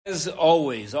As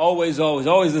always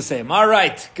the same. All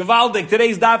right, Gavaldik.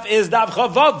 Today's daf is daf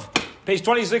Chavav, page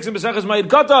 26 in Maseches Ma'id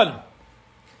Katan.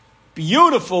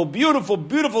 Beautiful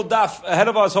daf ahead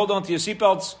of us. Hold on to your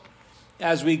seatbelts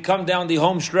as we come down the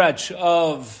home stretch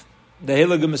of the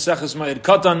Heilige Maseches Ma'id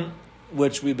Katan,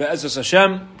 which we be'ezus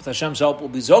Hashem, with Hashem's help, will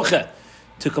be zoche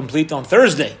to complete on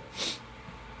Thursday.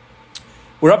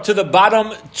 We're up to the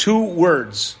bottom two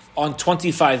words on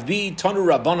 25b, Tanu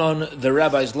Rabbanon, the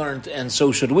rabbis learned, and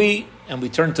so should we, and we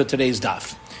turn to today's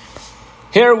daf.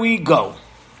 Here we go.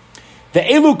 The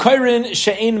Elu Kairin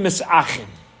She'ein Misachin.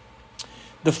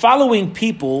 The following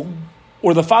people,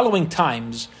 or the following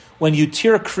times, when you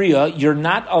tear kriya, you're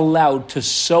not allowed to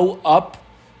sew up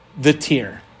the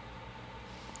tear.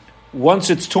 Once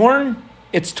it's torn,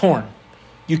 it's torn.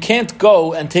 You can't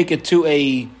go and take it to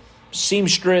a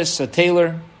seamstress, a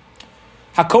tailor.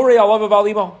 Hakore alav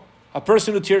v'alimo, a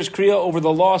person who tears kriya over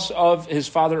the loss of his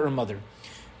father or mother.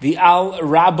 The al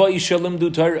rabba ishalim du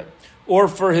Torah, or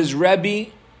for his rebbe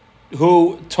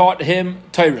who taught him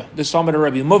Torah. This is talking about a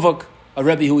rebbe muvak, a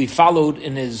rebbe who he followed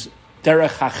in his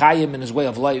derech hachayim, in his way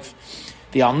of life.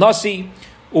 The al nasi,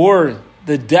 or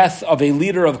the death of a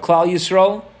leader of Klal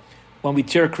Yisrael when we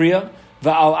tear kriya.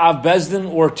 The al av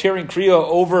bezdin, or tearing kriya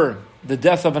over the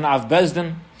death of an av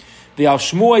bezdin. The al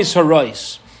shmuais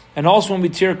harais, and also when we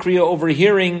tear kriya over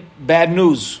hearing bad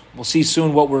news. We'll see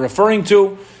soon what we're referring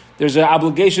to. There's an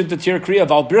obligation to tear kriya.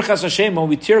 Val birchas Hashem, when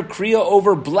we tear kriya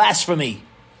over blasphemy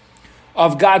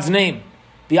of God's name.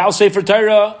 The al sefer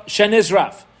Torah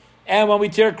shenizraf, and when we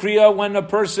tear kriya when a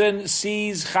person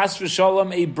sees chas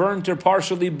v'shalom a burnt or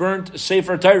partially burnt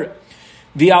sefer Torah.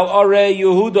 The al arei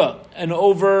Yehuda, and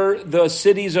over the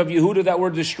cities of Yehuda that were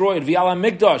destroyed. The al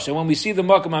hamikdash, and when we see the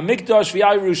Makam hamikdash, the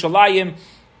al Yerushalayim,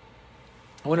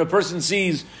 when a person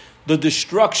sees the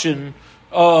destruction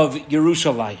of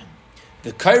Yerushalayim.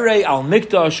 The Kairei al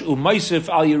Mikdash u'maisif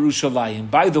al Yerushalayim.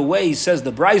 By the way, says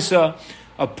the Brisa,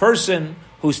 a person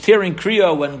who's tearing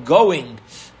kriya when going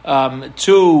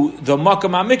to the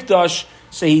Makam HaMikdash,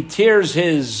 so he tears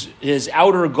his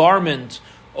outer garment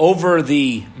over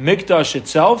the Mikdash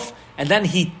itself, and then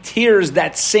he tears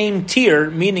that same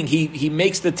tear, meaning he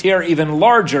makes the tear even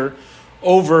larger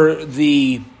over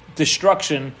the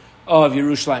destruction of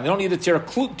Yerushalayim. You don't need to tear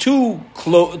two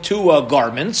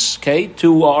garments, okay,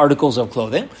 two articles of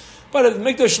clothing, but the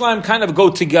Mikdash Shalayim kind of go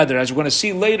together. As we're going to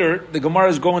see later, the Gemara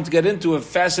is going to get into a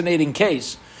fascinating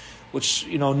case, which,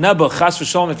 Nebuch, Chas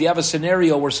v'Shalom, if you have a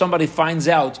scenario where somebody finds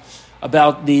out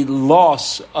about the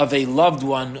loss of a loved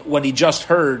one when he just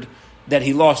heard that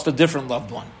he lost a different loved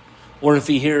one, or if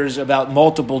he hears about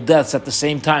multiple deaths at the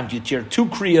same time, do you tear two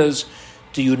kriyas?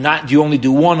 Do you only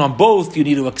do one on both? Do you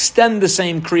need to extend the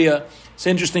same kriya? It's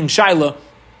an interesting shaila.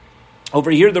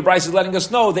 Over here, the Bryce is letting us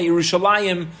know that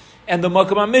Yerushalayim and the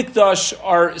Makam HaMikdash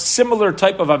are similar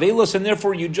type of avelos, and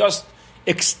therefore you just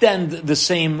extend the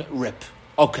same rip.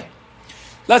 Okay,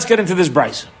 let's get into this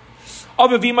Bryce. How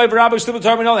do we know a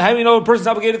person is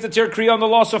obligated to tear kriya on the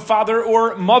loss of father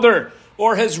or mother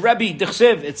or his rebbe?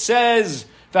 It says,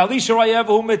 Elisha was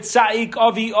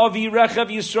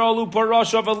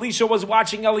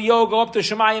watching Eliyahu go up to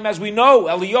Shemayim. As we know,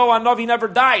 Eliyahu Hanavi never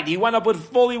died. He went up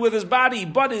fully with his body,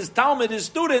 but his Talmud, his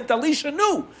student, Elisha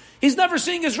knew he's never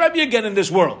seeing his Rebbe again in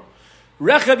this world.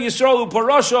 Rechav Yisrael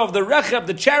Uparoshav, the Rechav,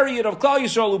 the chariot of Klal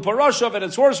Yisrael Uparoshav, and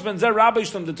its horsemen, Zer Rabbi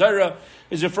Shlem, the Torah,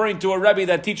 is referring to a Rebbe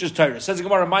that teaches Torah. Says the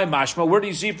Gemara, my mashma, where do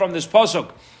you see from this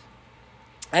pasuk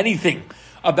anything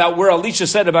about where Elisha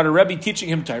said about a Rebbe teaching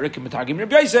him Torah,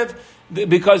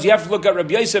 because you have to look at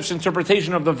Rabbi Yosef's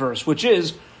interpretation of the verse, which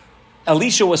is,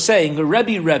 Elisha was saying,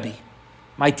 Rebbe,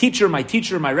 my teacher, my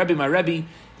Rebbe,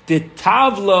 the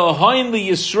Tavla Hainli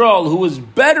Yisrael, who was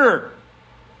better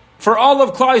for all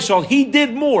of Klal Yisrael, he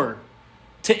did more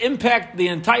to impact the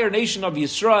entire nation of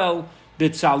Yisrael,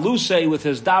 B'tzaluse, with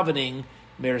his davening,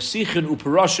 Mersichin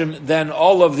Uparashim, than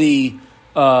all of the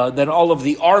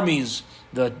armies,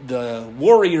 the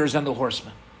warriors and the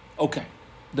horsemen. Okay.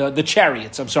 The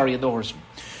chariots, and the horsemen.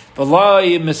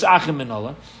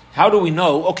 How do we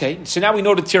know? Okay, so now we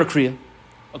know the tear kriya.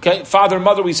 Okay, father and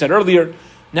mother we said earlier.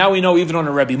 Now we know even on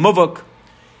a Rebbe Muvak.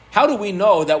 How do we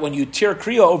know that when you tear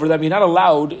kriya over them, you're not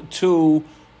allowed to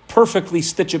perfectly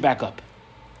stitch it back up?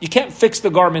 You can't fix the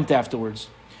garment afterwards.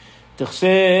 It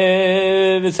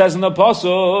says in the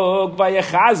pasuk,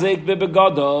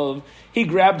 he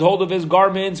grabbed hold of his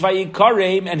garments,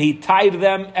 and he tied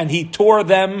them, and he tore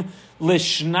them,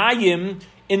 lishnayim,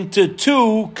 into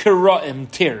two kiraim,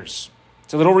 tears.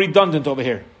 It's a little redundant over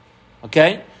here.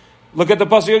 Okay? Look at the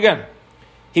pasuk again.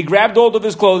 He grabbed hold of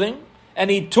his clothing, and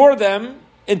he tore them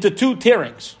into two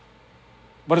tearings.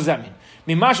 What does that mean?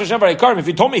 If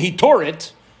you told me he tore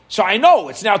it, So I know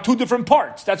it's now two different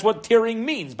parts. That's what tearing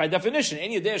means by definition.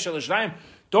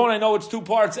 Don't I know it's two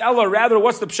parts? Ella, rather,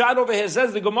 what's the pshat over here?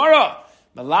 Says the Gemara.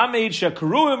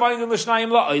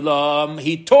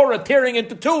 He tore it, tearing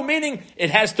into two, meaning it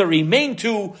has to remain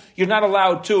two. You're not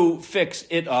allowed to fix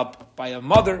it up by a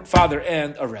mother, father,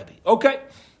 and a rebbe. Okay.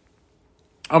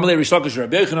 Amalei Rish Lakish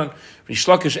Rabbi Yochanan. Rish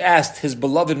Lakish asked his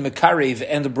beloved Mekarev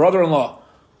and the brother-in-law,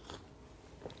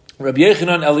 Rabbi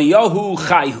Yochanan, Eliyahu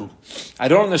Chayhu. I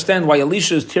don't understand why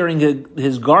Elisha is tearing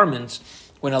his garments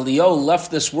when Eliyahu left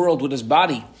this world with his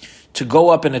body to go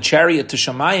up in a chariot to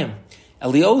Shamayim.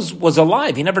 Eliyahu was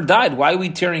alive. He never died. Why are we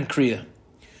tearing Kriya?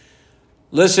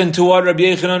 Listen to what Rabbi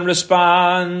Yochanan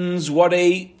responds. What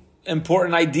a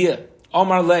important idea.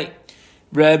 Omar Lei.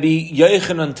 Rabbi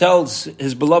Yochanan tells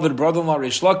his beloved brother-in-law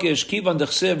Rish Lakish, Kivan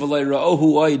dechsev v'lei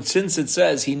ra'ohu oid, since it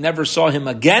says he never saw him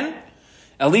again,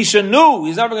 Elisha knew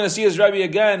he's never going to see his Rebbe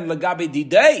again. Lagabe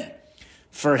didei.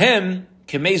 For him,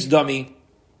 kemes dami,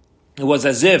 it was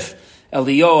as if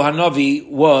Eliyahu Hanavi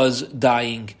was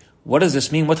dying. What does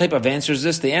this mean? What type of answer is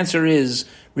this? The answer is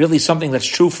really something that's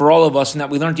true for all of us and that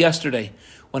we learned yesterday.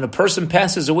 When a person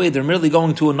passes away, they're merely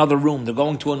going to another room. They're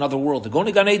going to another world. They're going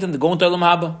to Gan Eden. They're going to Olam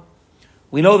Haba.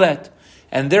 We know that.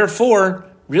 And therefore,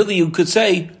 really you could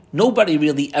say, nobody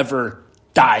really ever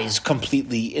dies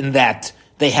completely in that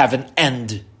they have an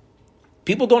end.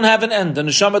 People don't have an end. The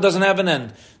neshama doesn't have an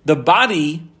end. The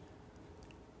body,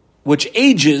 which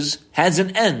ages, has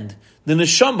an end. The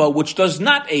neshama, which does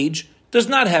not age, does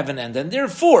not have an end. And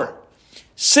therefore,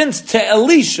 since to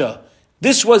Elisha,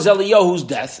 this was Eliyahu's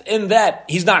death, in that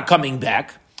he's not coming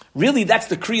back, really that's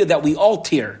the kriya that we all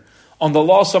tear. On the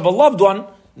loss of a loved one,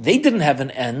 they didn't have an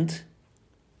end.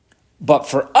 But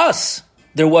for us,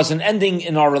 there was an ending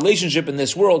in our relationship in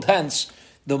this world, hence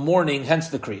the mourning, hence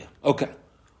the kriya. Okay.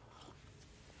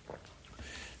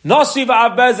 Nasiv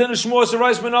Av Bezdin Shmuel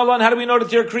Sarais Min Allah. How do we know to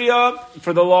tear kriya?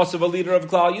 For the loss of a leader of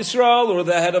Klal Yisrael, or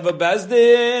the head of a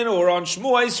Bezdin, or on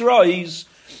Shmuel Sarais,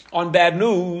 on bad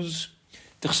news.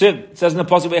 It says in the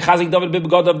pasuk,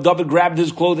 David grabbed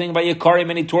his clothing by Yekarim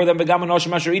and he tore them.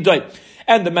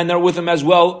 And the men that are with him as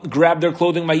well grabbed their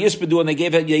clothing by Yispadu and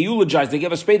they eulogized. They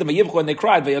gave a spade and they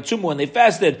cried. And they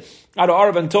fasted out of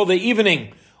Arv until the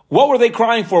evening. What were they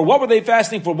crying for? What were they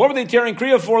fasting for? What were they tearing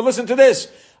kriya for? Listen to this.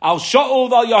 Al Shaul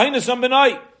val Yahinasam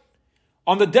benai.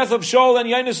 On the death of Shaul and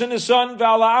Yahinus and his son,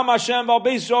 V'ala Am Hashem val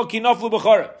Beis Yisrael ki naflu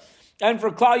b'chara. And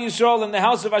for Klal Yisrael in the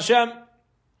house of Hashem,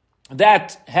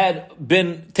 that had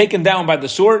been taken down by the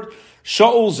sword.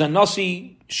 Shaul's a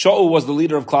Nasi. Shaul was the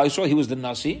leader of Klal Yisrael. He was the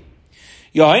Nasi.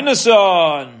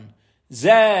 Yahinasam Ze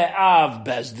Av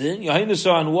Bezdin.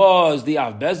 Yahinasam was the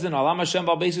Av Bezdin. Alam Hashem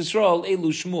val Beis Yisrael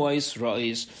elu Shmuel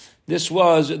Yisrael. This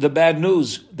was the bad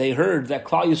news. They heard that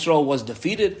Klal Yisrael was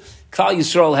defeated. Klal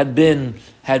Yisrael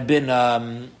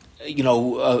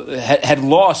had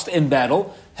lost in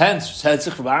battle. Hence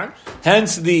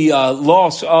the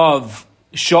loss of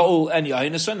Shaul and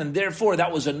Yahinasam, and therefore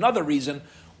that was another reason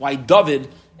why David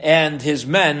and his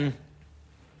men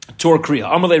tore kriya.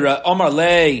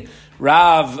 Amarle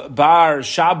Rav Bar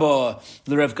Shaba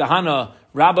L'Rev Kahana.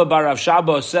 Rabba Bar Rav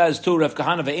Shaba says to Rav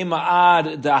Kahana ve'ema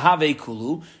ad dahave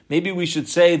kulu. Maybe we should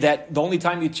say that the only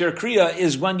time you tear kriya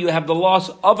is when you have the loss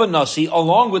of a nasi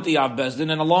along with the Av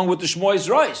Bezdin and along with the Shmuel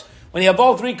Yisrael. When you have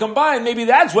all three combined, maybe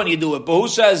that's when you do it. But who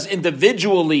says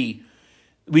individually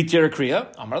we tear kriya?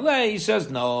 Amar Le, he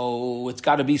says no, it's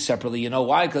got to be separately. You know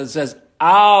why? Because it says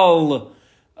al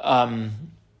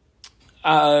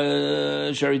Al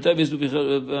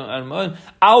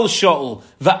Shaul,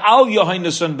 V'al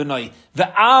Yahinasam benai,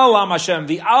 V'al Am Hashem,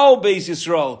 V'al Beis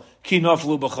Yisrael, Ki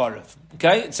naflu b'charev.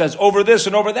 Okay, it says over this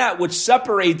and over that, which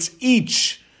separates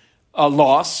each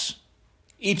loss,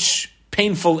 each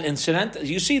painful incident.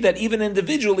 You see that even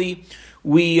individually,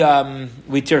 we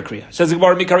tear kriya. It says the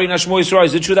Gemara Mikarina Shmuel Yisrael.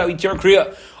 Is it true that we tear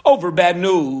kriya over bad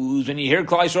news? When you hear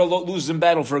Klal Yisrael loses in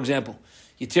battle, for example,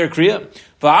 you tear kriya.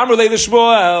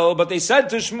 But they said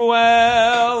to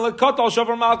Shmuel,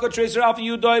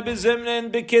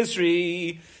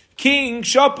 King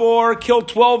Shapor killed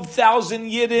 12,000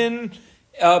 Yidden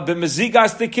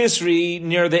b'mezigas de Kisri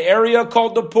near the area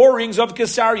called the pourings of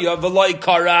Kesaria, v'loi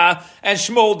kara, and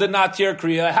Shmuel did not tear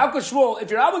kriya. How could Shmuel,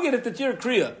 if you're obligated to tear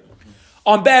kriya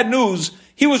on bad news,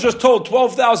 he was just told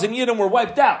 12,000 Yidden were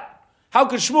wiped out. How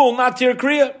could Shmuel not tear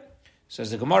kriya?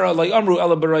 Says the Gemara, like Amru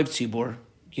ela b'rayv tzibur.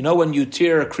 You know, when you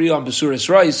tear a kriya on Besuris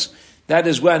rice, that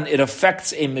is when it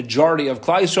affects a majority of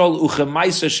Klal Yisrael,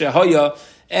 uchemaisa shehoya,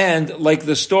 and like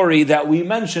the story that we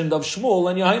mentioned of Shmuel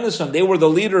and Yahinasam. They were the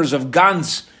leaders of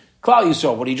Gans Klal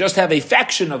Yisrael. When you just have a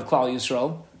faction of Klal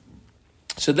Yisrael,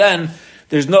 so then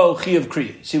there's no chi of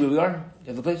kriya. See where we are?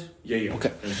 have the place? Yeah.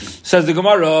 Okay. Says the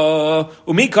Gemara,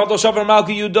 Umi Kato Shavar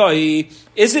Malka Yudai.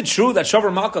 Is it true that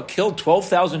Shavar Malka killed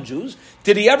 12,000 Jews?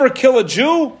 Did he ever kill a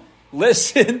Jew?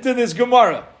 Listen to this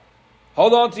Gemara.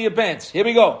 Hold on to your pants. Here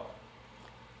we go.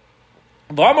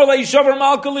 Shavar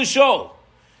Malka Lisho.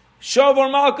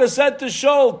 Shavar Malka said to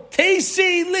Shaul,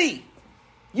 Tasi li,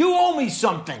 you owe me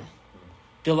something.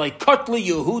 They're like, Kutli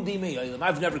Yehudi me.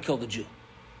 I've never killed a Jew. You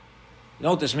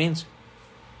know what this means?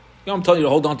 You know I'm telling you to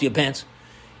hold on to your pants.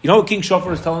 You know what King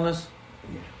Shofar is telling us?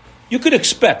 You could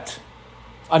expect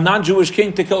a non-Jewish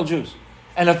king to kill Jews.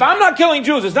 And if I'm not killing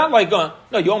Jews, it's not like, no,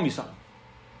 you owe me something.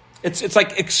 It's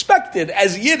like expected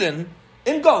as Yidden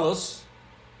in Gullus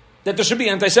that there should be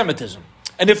anti-Semitism.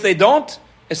 And if they don't,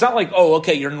 it's not like, oh,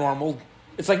 okay, you're normal.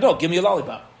 It's like, no, give me a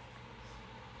lollipop.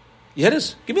 You hear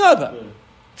this? Give me a lollipop. Yeah.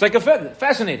 It's like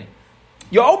fascinating.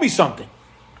 You owe me something.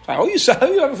 I owe you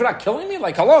something for not killing me?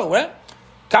 Like, hello, what?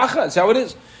 Kacha, that's how it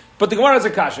is. But the Gemara has a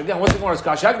kasha. Again, what's the Gemara's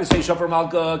kasha? How can you say Shofar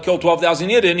Malka killed 12,000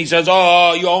 Yidden? He says,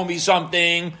 oh, you owe me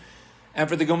something. And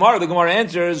for the Gemara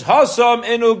answers, Hasam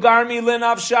inu garmi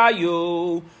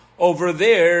linavshayu. Over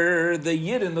there, the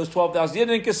Yidden, those 12,000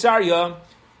 Yidden in Kesaria,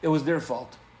 it was their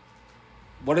fault.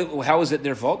 How is it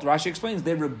their fault? Rashi explains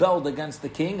they rebelled against the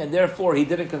king, and therefore he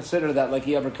didn't consider that like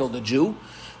he ever killed a Jew.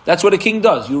 That's what a king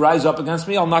does. You rise up against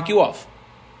me, I'll knock you off.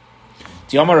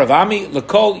 Tiyamar Ravami,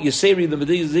 Lekol Yiseri the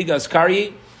Mediziga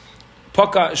Askari,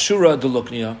 Paka Shura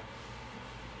Deluknia.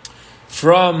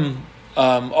 From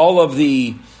all of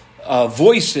the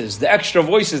voices, the extra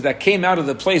voices that came out of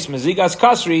the place, Mezigas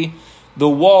Kasri, the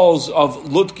walls of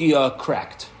Lutkia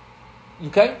cracked.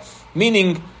 Okay?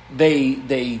 Meaning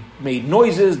they made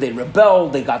noises, they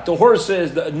rebelled, they got the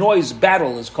horses. The noise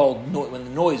battle is called, when the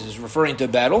noise is referring to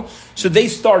battle. So they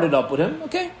started up with him.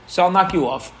 Okay? So I'll knock you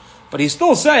off. But he's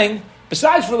still saying,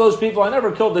 besides for those people, I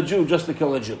never killed a Jew just to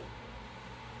kill a Jew.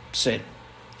 Say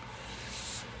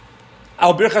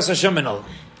Al Birchas Hashem Menol.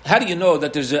 How do you know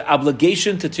that there's an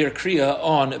obligation to Tir Kriya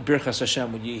on Birchas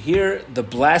Hashem when you hear the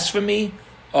blasphemy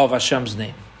of Hashem's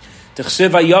name? T'chsev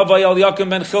Ayavai Eliakim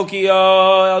ben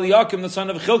Chilkiah, Eliakim the son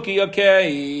of Chilkiah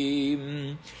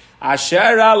came.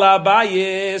 Asher ala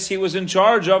bayis, he was in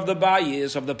charge of the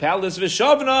bayis of the palace.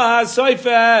 V'shavna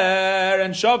ha-soifer,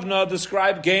 and Shavna the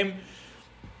scribe came.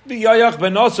 V'yayach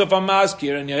ben Osef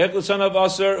ha-maskir, and Yayach the son of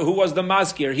Aser, who was the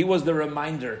maskir? He was the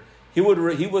reminder. He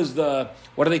was the,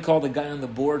 what do they call the guy on the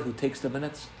board who takes the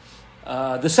minutes?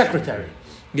 The secretary.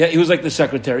 Yeah, he was like the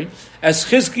secretary. As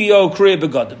Chizkiyahu Kriya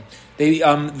Begadim.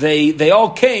 They all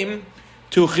came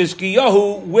to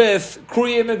Chizkiyahu with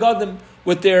Kriya Begadim,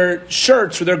 with their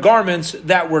shirts, with their garments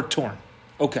that were torn.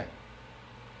 Okay.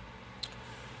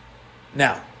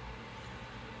 Now,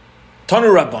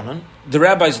 Tanu Rabbanan, the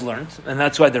rabbis learned, and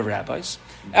that's why they're rabbis,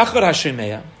 Echad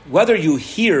Hashemeya, whether you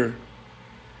hear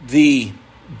the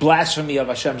blasphemy of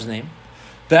Hashem's name,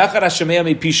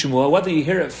 whether you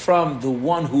hear it from the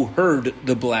one who heard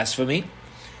the blasphemy,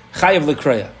 chayav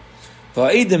l'kraya.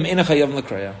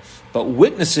 But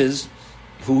witnesses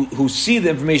who see the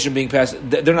information being passed,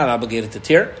 they're not obligated to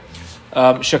tear.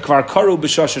 Shakvar karu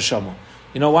b'shash shamu.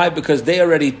 You know why? Because they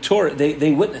already tore it.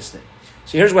 They witnessed it.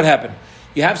 So here's what happened.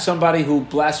 You have somebody who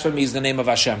blasphemies the name of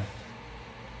Hashem.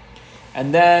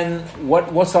 And then,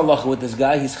 what's halacha with this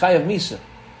guy? He's chayav misa.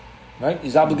 Right?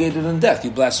 He's obligated in death.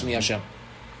 You blaspheme Hashem.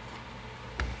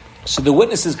 So the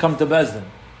witnesses come to Bezdin.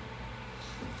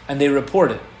 And they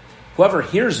report it. Whoever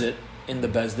hears it in the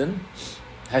Bezdin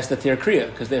has to tear kriya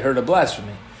because they heard a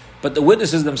blasphemy. But the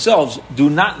witnesses themselves do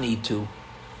not need to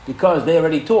because they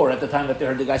already tore at the time that they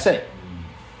heard the guy say it.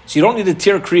 So you don't need to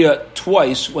tear kriya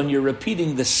twice when you're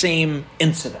repeating the same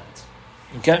incident.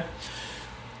 Okay?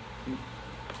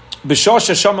 B'shosh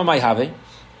Hashama Mayhave,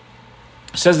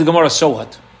 says the Gemara, so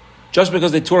what? Just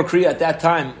because they tore kriya at that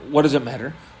time, what does it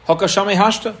matter? Hakashamei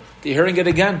hashta, they're hearing it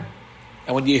again.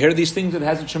 And when you hear these things, it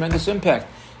has a tremendous impact.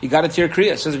 You got to tear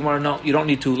kriya. Says the Gemara, no, you don't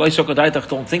need to.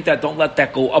 Don't think that. Don't let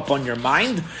that go up on your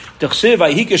mind. Heard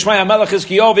he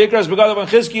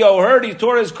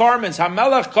tore his garments.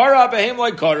 Hamelach kara behem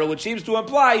like kara, which seems to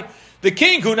imply the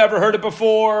king who never heard it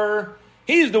before,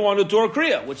 he's the one who tore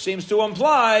kriya, which seems to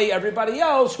imply everybody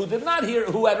else who did not hear,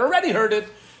 who had already heard it,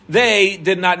 they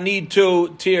did not need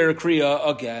to tear kriya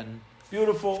again.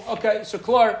 Beautiful. Okay, so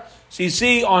klar. So you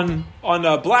see, on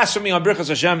blasphemy on Birchas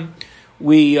Hashem,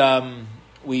 we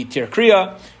tear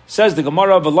kriya. Says the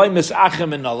Gemara, "V'loi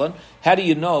misachem in nalan." How do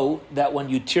you know that when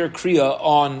you tear kriya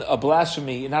on a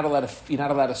blasphemy, you're not allowed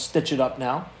to stitch it up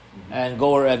now and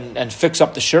go and fix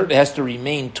up the shirt? It has to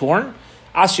remain torn.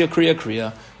 Asya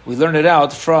kriya. We learn it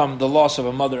out from the loss of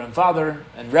a mother and father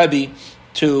and Rebbe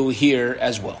to here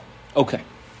as well. Okay.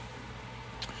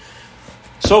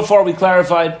 So far we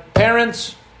clarified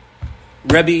parents,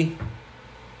 Rebbe,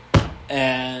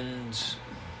 and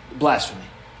blasphemy.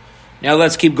 Now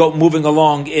let's keep moving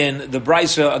along in the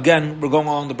Brisa. Again, we're going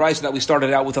along the Brisa that we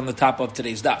started out with on the top of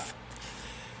today's daf.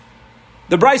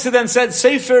 The Brisa then said,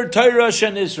 Sefer Torah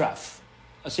shenisraf.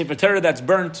 A Sefer Torah that's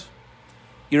burnt,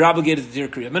 you're obligated to Tir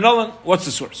Kriya. Menolan, what's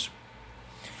the source?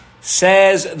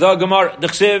 Says the Gemara,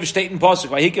 D'chsev steht in Pasuk,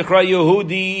 Vayikachra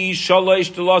Yehudi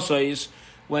shalosh delasos,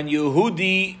 when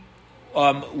Yehudi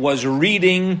was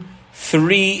reading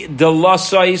 3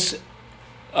 delasos.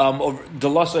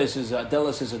 Delassos is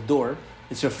delas is a door.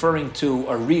 It's referring to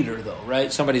a reader, though,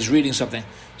 right? Somebody's reading something,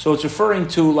 so it's referring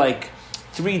to like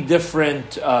 3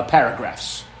 different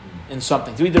paragraphs in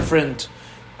something, 3 different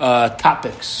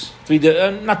topics,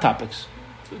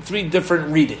 3 different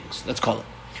readings. Let's call it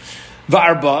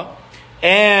va'arba,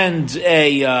 and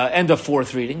a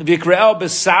 4th reading. V'ikre'el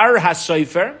besar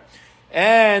hasofer,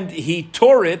 and he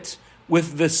tore it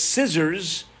with the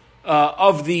scissors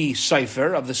of the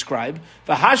cipher, of the scribe,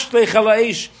 and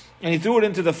he threw it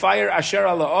into the fire, asher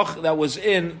ala'och, that was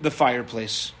in the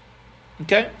fireplace.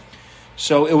 Okay?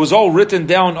 So it was all written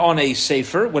down on a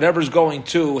sefer, whatever's going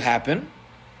to happen,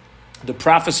 the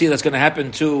prophecy that's going to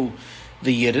happen to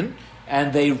the Yidden,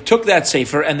 and they took that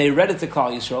sefer and they read it to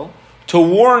Klal Yisrael, to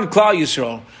warn Klal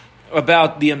Yisrael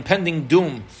about the impending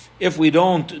doom if we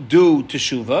don't do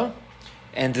teshuvah,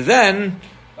 and then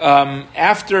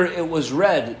after it was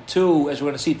read to, as we're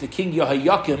going to see, to King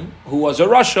Yehoyakim, who was a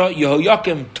Rasha,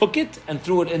 Yehoyakim took it and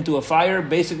threw it into a fire,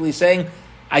 basically saying,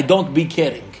 I don't be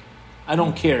kidding. I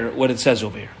don't care what it says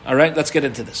over here. All right, let's get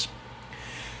into this.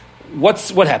 What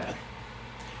happened?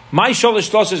 My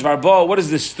sholish tosses varba. What is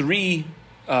this? 3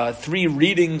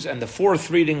 readings and the 4th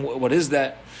reading. What is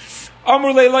that?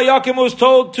 Amr Leila Yakim was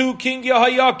told to King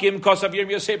Yehoyakim, because of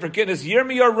Yirmiyah Sefer Kinnis.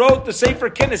 Yirmiyah wrote the Sefer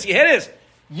Kinnis. You hear this?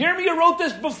 Yirmiyah wrote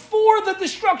this before the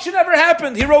destruction ever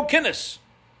happened. He wrote Kinnis.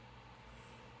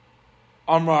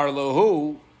 Amar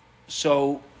Lohu.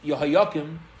 So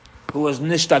Yehoyakim, who was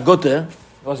Nishtagute,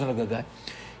 wasn't a good guy.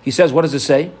 He says, what does it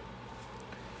say?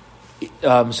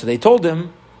 So they told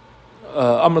him,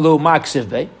 Amar Lohu Ma'aksiv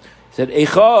Bey. He said,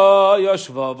 Eicha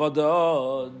Yoshva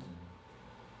Vadad.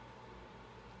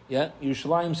 Yeah,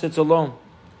 Yerushalayim sits alone.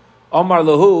 Amar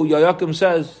Lohu, Yehoyakim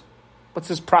says, what's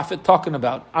this prophet talking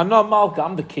about? I'm not Malka,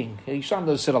 I'm the king. Yerushalayim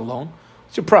doesn't sit alone.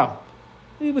 What's your problem?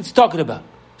 What's he talking about?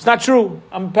 It's not true.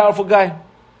 I'm a powerful guy.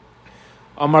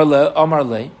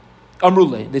 Amrule,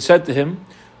 they said to him,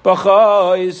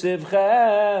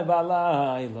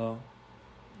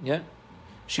 yeah,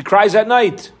 she cries at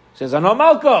night. Says, I'm not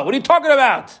Malka. What are you talking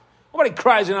about? Nobody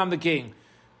cries when I'm the king.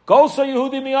 Golsa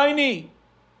Yehudi mi'ayni.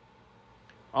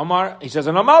 Amar, he says,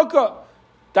 I'm not Malka.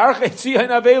 Darch etziah in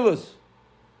avelus.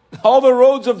 All the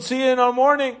roads of Tziyah are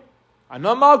mourning. I'm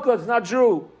not Malka, it's not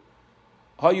true.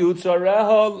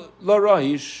 Hayutzareha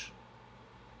l'raish.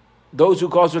 Those who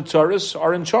cause her tzaris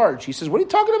are in charge. He says, what are you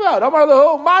talking about? Amar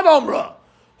lehu, man omra.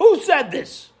 Who said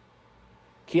this?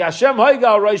 Ki Hashem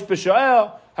haigal raish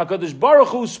b'sha'el. HaKadosh Baruch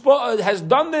Hu has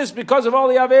done this because of all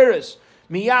the Averis.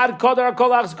 Miyad kodar kol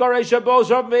achzkarei shabos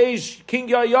rabmeish. King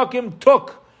Yehoyakim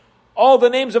took all the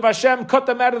names of Hashem, cut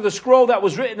them out of the scroll that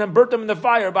was written and burnt them in the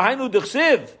fire. Behind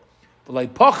D'chsiv. V'lai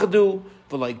pachadu,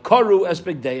 v'lai karu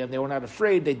espegdei. And they were not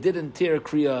afraid. They didn't tear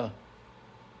kriya.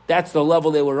 That's the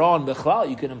level they were on. Bechlal,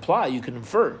 you can imply, you can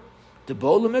infer.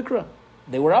 Debo l'mikra.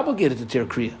 They were obligated to tear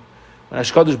kriya. When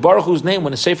HaKadosh Baruch Hu's name,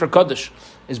 when a Sefer Kaddish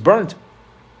is burnt.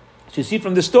 So you see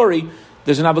from this story,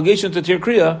 there's an obligation to tear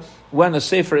kriya when a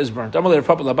sefer is burnt.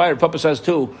 Amalei Papa says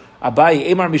too, Abai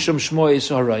Emar Mishum Shmois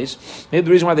Harais. Maybe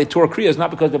the reason why they tore kriya is not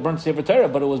because they burnt Sefer Torah,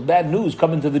 but it was bad news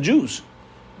coming to the Jews.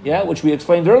 Yeah, which we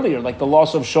explained earlier, like the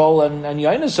loss of Shaul and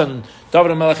Yainus and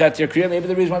David and Melech had tear kriya. Maybe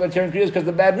the reason why they're tearing kriya is because of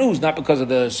the bad news, not because of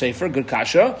the sefer. Good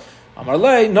kasha.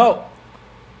 Amalei, no.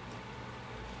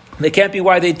 They can't be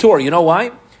why they tore. You know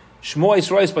why? Shmois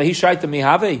Harais Bahishaita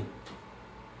Mihave.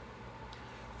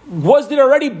 Was there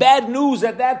already bad news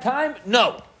at that time?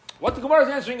 No. What the Gemara is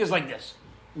answering is like this.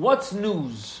 What's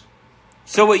news?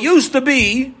 So it used to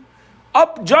be,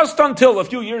 up just until a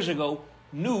few years ago,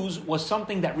 news was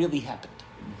something that really happened.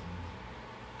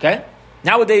 Okay?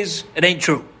 Nowadays, it ain't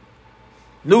true.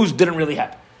 News didn't really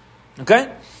happen.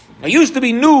 Okay? It used to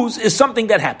be news is something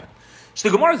that happened. So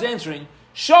the Gemara is answering,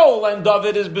 Shaul and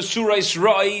David is Besurais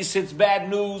Ra'is, it's bad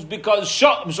news because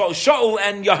Shaul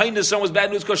and Yohaina's son was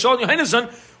bad news because Shaul and Yohaina's son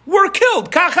were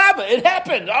killed. Kachaba, it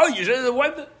happened. Oh, you should have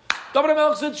wiped it. David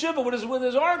HaMelech said Shiva with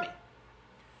his army.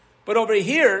 But over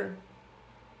here,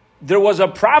 there was a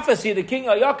prophecy to King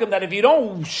Yehoyakim that if you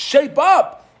don't shape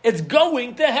up, it's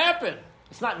going to happen.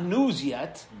 It's not news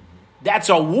yet. That's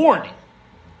a warning.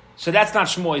 So that's not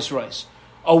Shmo Yisrois.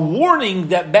 A warning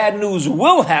that bad news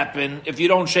will happen if you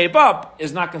don't shape up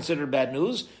is not considered bad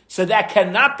news. So that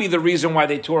cannot be the reason why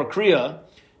they tore Kriya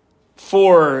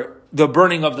for the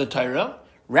burning of the Torah.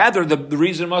 Rather, the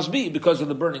reason must be because of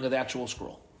the burning of the actual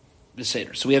scroll, the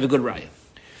Seder. So we have a good raya.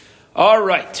 All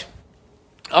right.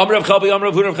 Amr Rav Chalbi, Amr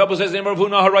Rav Huna, Rav Chalbi says, Amr Rav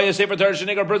Huna, Haraya Sefer Torah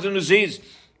Shenikar, a person who sees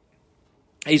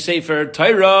a Sefer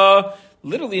Torah.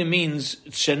 Literally it means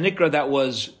Shenikra that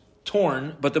was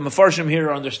torn, but the Mefarshim here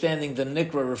are understanding the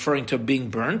Nikra referring to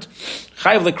being burnt.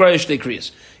 Chayav L'Kraya Shtei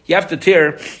Kriyas. You have to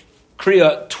tear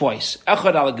Kriya twice.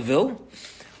 Echad al Gvil,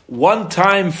 one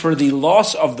time for the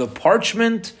loss of the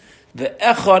parchment, the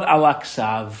Echad al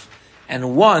Aksav,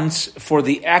 and once for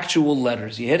the actual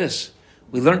letters. You hit us.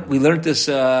 We learned this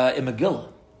in Megillah,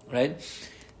 right?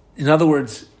 In other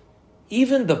words,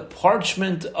 even the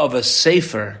parchment of a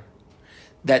sefer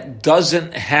that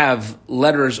doesn't have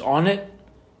letters on it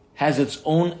has its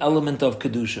own element of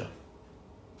kedusha.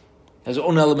 Has its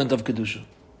own element of kedusha.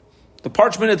 The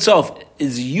parchment itself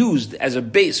is used as a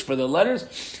base for the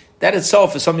letters. That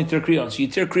itself is something to tear kriya on. So you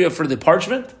tear kriya for the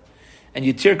parchment, and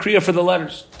you tear kriya for the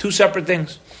letters. Two separate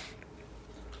things.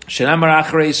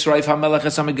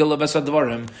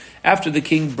 After the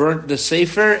king burnt the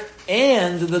sefer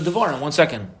and the devarim. 1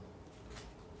 second. What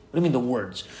do you mean the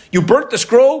words? You burnt the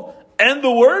scroll and the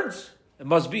words? It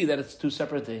must be that it's two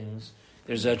separate things.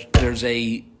 There's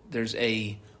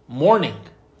a mourning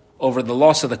over the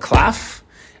loss of the klaf,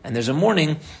 and there's a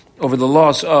mourning over the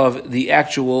loss of the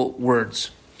actual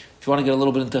words. If you want to get a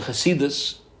little bit into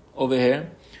Chassidus over here,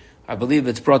 I believe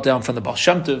it's brought down from the Baal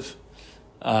Shem Tov,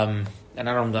 and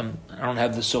I don't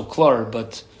have this so clear,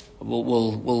 but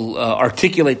we'll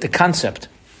articulate the concept,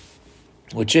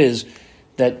 which is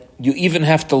that you even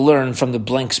have to learn from the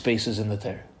blank spaces in the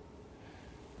Torah.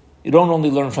 You don't only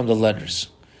learn from the letters.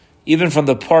 Even from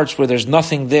the parts where there's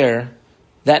nothing there,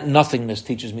 that nothingness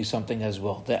teaches me something as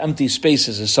well. The empty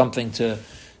spaces is something to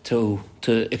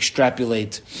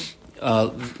extrapolate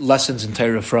lessons in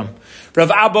Torah from.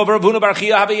 Rav Abba, Rav Huna Bar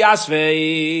Chia, Havi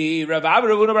Yasvei. Rav Abba,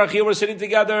 Rav Huna Bar Chia were sitting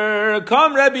together.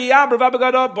 Come, Rabbi Abba, Rav Abba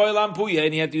got up, Boilam Puya,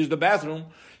 and he had to use the bathroom.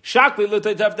 Shakli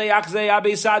l'tetev deyachzei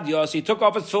Abi Sadios. He took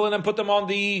off his tefillin and put them on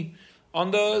the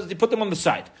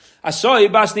side. Asoi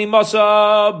basni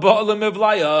masa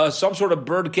ba'alim some sort of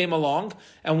bird came along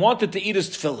and wanted to eat his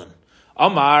tefillin.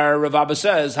 Amar, Rav Abba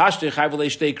says, Hashtei chayv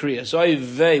le'shtei kriyas. Oy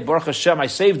vey, Baruch Hashem, I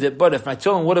saved it, but if my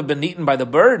tefillin would have been eaten by the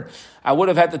bird, I would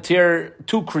have had to tear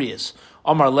 2 kriyas.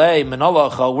 Amar le,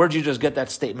 menalacha, where'd you just get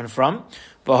that statement from?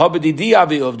 V'habedidi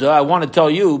avi uvda, I want to tell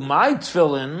you, my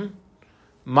tefillin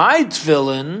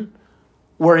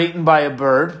were eaten by a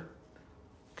bird.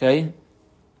 Okay?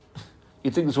 You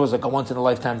think this was like a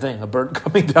once-in-a-lifetime thing, a bird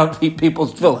coming down to eat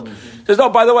people's tefillin. He says, oh,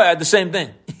 by the way, I had the same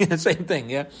thing. The same thing,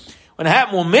 yeah? When it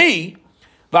happened with me,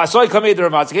 Vasoi Kamei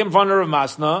Rav Masna, came in front of Rav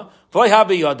Masna, V'loi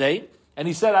Habi Yodei, and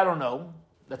he said, I don't know.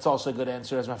 That's also a good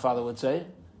answer, as my father would say. He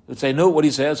would say, no, what do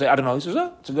you say? I'd say, I don't know. He says,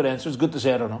 oh, it's a good answer. It's good to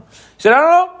say, I don't know. He said, I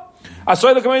don't know.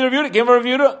 Asoi Kamei Rav Yehuda, came from Rav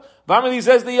Yehuda. Vamili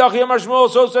says, the Yachim Shmuel,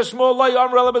 so says Shmuel, Lo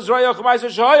Yom Rela B'Zraya, Chamaisa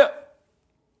Shahaya.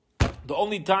 The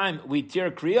only time we tear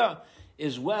Kriya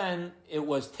is when it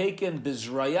was taken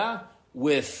Bizraya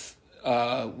with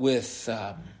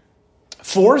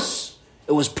force.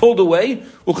 It was pulled away,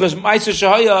 because Ma'aseh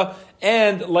Shahaya,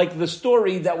 and like the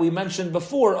story that we mentioned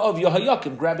before of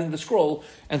Yehoyakim grabbing the scroll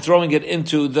and throwing it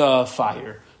into the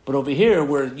fire. But over here,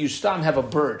 where you stam have a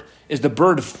bird, is the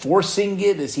bird forcing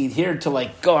it? Is he here to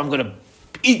like, go, I'm going to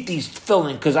eat these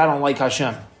tefillin because I don't like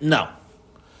Hashem? No.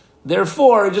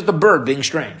 Therefore, just a bird being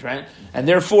strange, right? And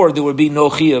therefore, there would be no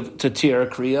chiyuv to tear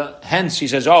kriya. Hence, he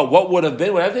says, oh, what would have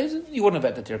been? You wouldn't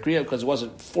have had to tear kriya because it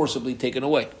wasn't forcibly taken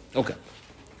away. Okay.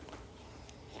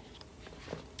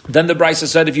 Then the Brisa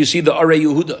said, if you see the Arei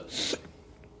Yehuda,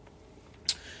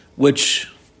 which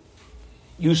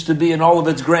used to be in all of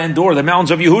its grandeur, the mountains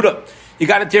of Yehuda, you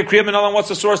got to tear kriya. And what's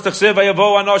the source? The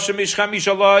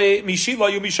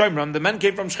men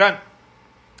came from Shechem.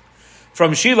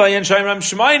 From Shila and Shairam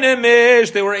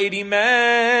Shmainemish, they were 80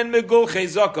 men. Megul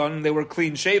Chezakon, they were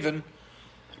clean shaven.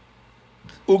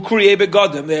 Ukriye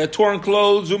begadim, they had torn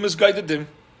clothes. Umisgaidadim,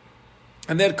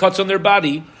 and they had cuts on their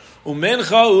body. Umincha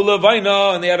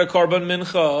ulavaina, and they had a carbon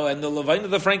mincha, and the lavaina,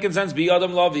 the frankincense,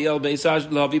 biyadam lavi el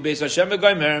lavi beis Hashem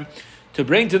v'gaimer, to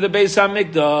bring to the Beis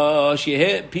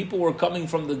Hamikdash. People were coming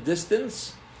from the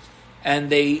distance, and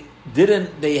they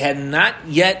had not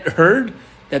yet heard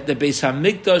that the Beis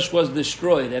Hamikdash was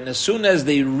destroyed. And as soon as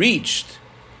they reached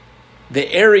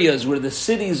the areas where the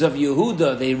cities of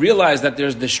Yehuda, they realized that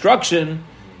there's destruction.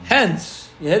 Hence,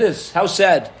 how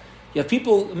sad. You have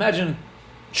people, imagine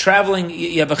traveling,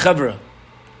 you have a chevra.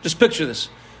 Just picture this.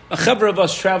 a chevra of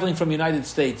us traveling from the United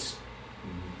States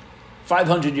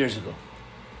 500 years ago.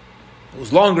 It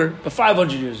was longer, but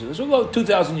 500 years ago. So we'll go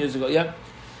 2,000 years ago, yeah?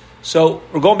 So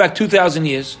we're going back 2,000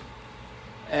 years,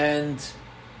 and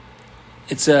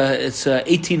it's a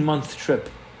 18-month trip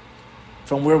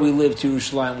from where we live to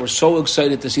Yerushalayim. We're so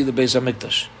excited to see the Beis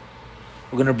HaMikdash.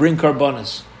 We're going to bring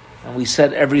karbanas, and we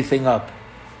set everything up.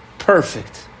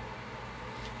 Perfect.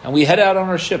 And we head out on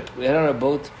our ship. We head out on our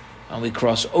boat, and we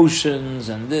cross oceans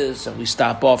and this, and we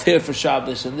stop off here for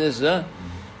Shabbos and this,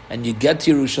 and you get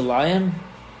to Yerushalayim,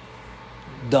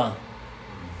 done.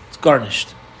 It's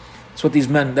garnished. That's what these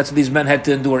men had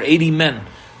to endure. 80 men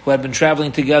who had been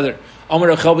traveling together. Amar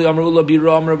Achelbi, Amar Ula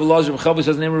Bira, Amar Belazar. Achelbi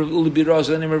says the name of Ula Bira, says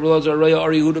the name of Belazar. Araya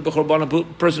Ari Yehuda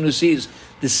Bechorban, person who sees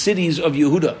the cities of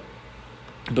Yehuda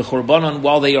Bechorbanan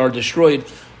while they are destroyed.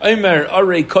 Aimer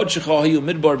Arei Kodshecha Hayu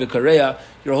Midbar V'Kareya.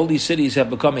 Your holy cities have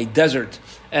become a desert,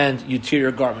 and you tear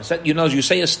your garments. That, you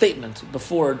say a statement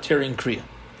before tearing Kriya.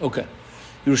 Okay.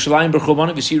 Yerushalayim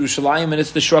Bechorbanan. If you see Yerushalayim and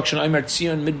its destruction, Aimer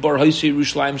Tzion Midbar Haisi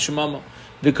Yerushalayim Shemama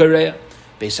V'Kareya.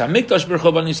 Beis HaMikdash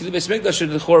B'Chorban, you see the Beis HaMikdash in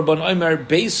the Chorban, Omer,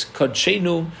 Beis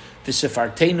Kodshenu,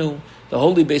 V'Sefartenu, the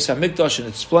holy Beis HaMikdash and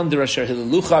its splendor, Asher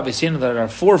Hilalucha, Beis that our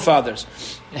forefathers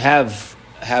have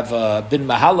been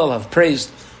Mahalal, have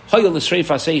praised, Hoyel L'Srei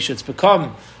Faseish, it's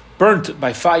become burnt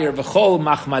by fire, V'chol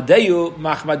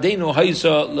Machmadenu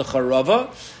Haisa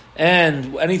L'Charava,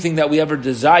 and anything that we ever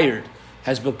desired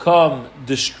has become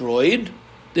destroyed.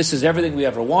 This is everything we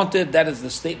ever wanted. That is the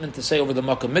statement to say over the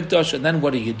Makkah Mikdash. And then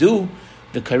what do?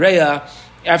 The Kareya,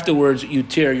 afterwards you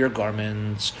tear your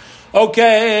garments.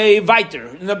 Okay, weiter.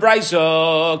 In the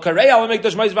Brisa, Kareya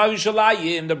al-Mikdash Ma'is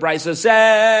V'Yushalayim, the Brisa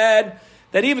said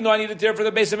that even though I need to tear for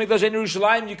the Beis HaMikdash in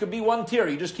Yerushalayim, you could be one tear.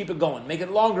 You just keep it going. Make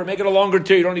it longer. Make it a longer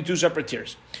tear. You don't need two separate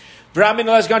tears. V'ramin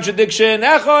less contradiction.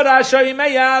 Echad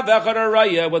Hashayimeya v'echad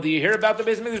Araya. Whether you hear about the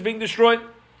Beis HaMikdash being destroyed,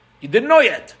 you didn't know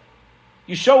yet.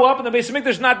 You show up and the Beis HaMikdash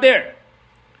is not there.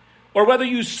 Or whether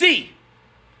you see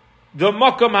the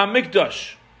Makam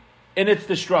HaMikdash in its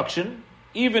destruction,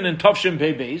 even in Tavshin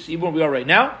Pei Beis, even where we are right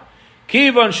now,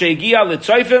 Kivan Sheigia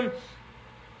L'Tzayfim,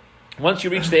 once you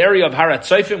reach the area of Harat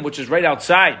Tzayfim, which is right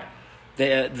outside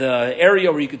the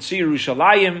area where you could see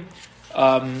Yerushalayim,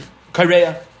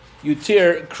 Kareya, you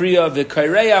tear Kriya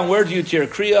V'Kareya, and where do you tear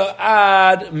Kriya?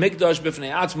 Ad Mikdash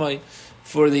B'fnei Atzmai,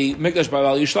 for the Mikdash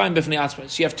Ba'al Yerushalayim B'fnei Atzmai.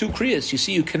 So you have two Kriyas. You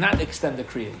see, you cannot extend the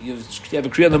Kriya. You have a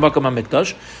Kriya on the Makam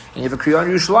HaMikdash, and you have a Kriya on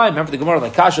Yerushalayim. Remember the Gemara,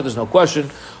 like Kasha, there's no question.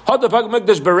 Had the Pag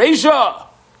Mikdash Bereisha.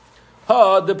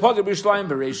 Had the Pag Yerushalayim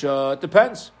Bereisha. It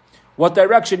depends what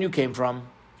direction you came from.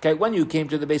 Okay, when you came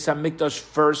to the Beis HaMikdash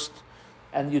first,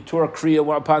 and you tore a Kriya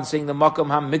upon saying the Makam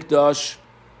HaMikdash,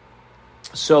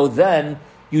 so then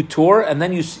you tore, and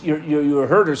then you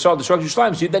heard or saw the destruction of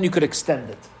Yerushalayim, so then you could extend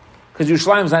it. Because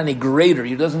Yerushalayim is not any greater.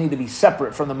 It doesn't need to be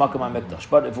separate from the Makam HaMikdash.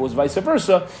 But if it was vice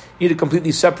versa, you need a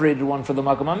completely separated one for the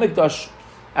Makam HaMikdash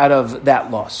out of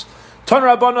that loss. Tan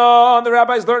Rabbanan, the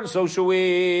rabbis learned, so shall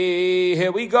we.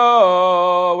 Here we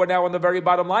go. We're now on the very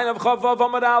bottom line of Chavav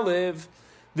Amad Aleph.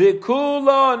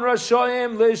 V'kulon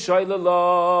Rashoim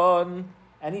L'Shaylalon.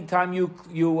 Anytime you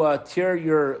tear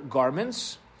your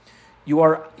garments, you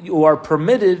are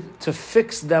permitted to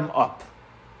fix them up.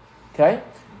 Okay?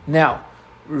 Now,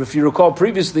 if you recall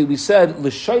previously, we said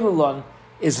l'shaylalon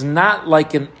is not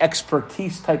like an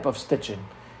expertise type of stitching.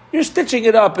 You're stitching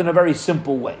it up in a very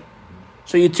simple way.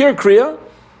 So you tear kriya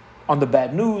on the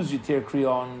bad news, you tear kriya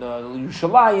on the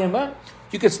Yerushalayim,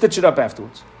 you can stitch it up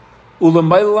afterwards.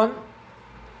 Ulam,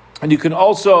 and you can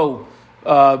also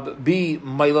be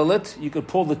mailalit. You could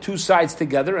pull the two sides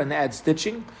together and add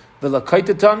stitching.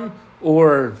 V'lakaitatan,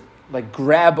 or like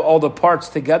grab all the parts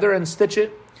together and stitch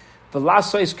it.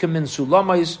 Velasais kamin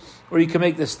sulamais, or you can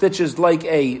make the stitches like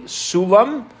a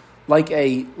sulam, like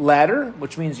a ladder,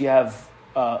 which means you have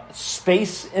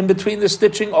space in between the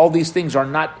stitching. All these things are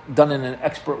not done in an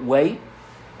expert way,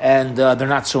 and they're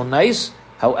not so nice.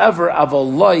 However,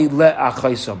 avaloi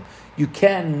le'achaisam, you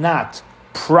cannot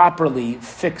properly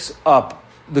fix up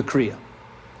the kriya.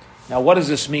 Now, what does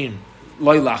this mean?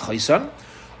 Loi la'achaisam.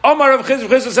 Omar of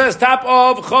Chizr says, top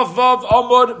of Chavav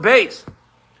Amud Beis.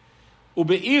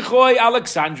 Ube-Ichoi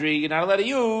Alexandri. You're not allowed to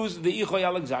use the Ichoi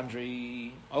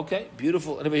Alexandri. Okay,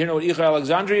 beautiful. Anybody here know what Ichoi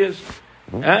Alexandri is?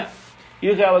 Ichoi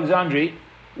Alexandri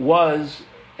was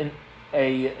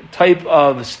a type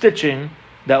of stitching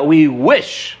that we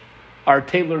wish our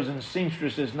tailors and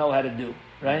seamstresses know how to do,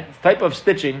 right? It's a type of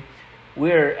stitching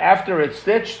where after it's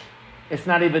stitched, it's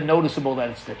not even noticeable that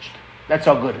it's stitched. That's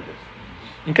how good it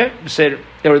is. Okay? Beseder.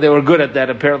 They were good at that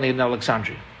apparently in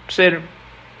Alexandria. Beseder.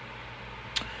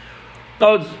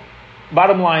 No,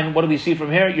 bottom line, what do we see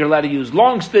from here? You're allowed to use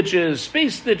long stitches,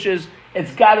 space stitches.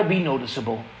 It's got to be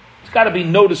noticeable. It's got to be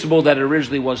noticeable that it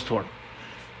originally was torn.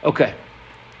 Okay.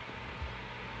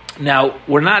 Now,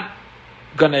 we're not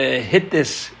going to hit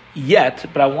this yet,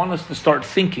 but I want us to start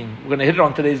thinking. We're going to hit it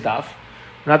on today's daf.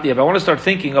 Not yet, but I want to start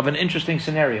thinking of an interesting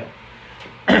scenario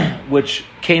which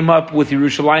came up with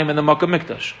Yerushalayim and the Makkah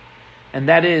Mikdash. And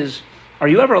that is, are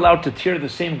you ever allowed to tear the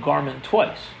same garment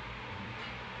twice?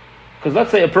 Because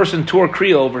let's say a person tore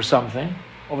Kriya over something,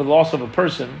 over the loss of a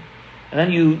person, and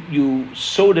then you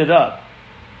sewed it up,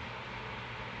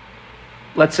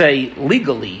 let's say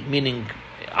legally, meaning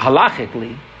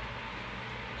halachically,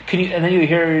 and then you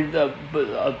hear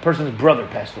a person's brother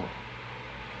passed away.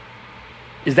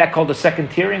 Is that called a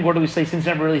second tearing? Or do we say, since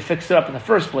you never really fixed it up in the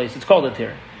first place, it's called a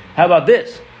tearing? How about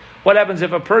this? What happens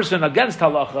if a person against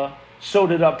halacha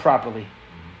sewed it up properly?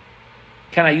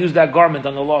 Can I use that garment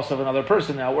on the loss of another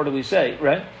person now? What do we say,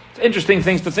 right? It's interesting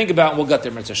things to think about, and we'll get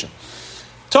there, Mitzvah.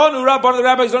 Tonu Rabban, one of the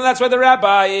rabbis, that's why the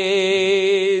rabbi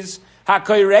is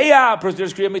HaKoireya,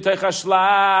 there's Kriya Mitay Chashlal.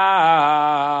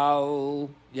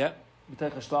 Yeah,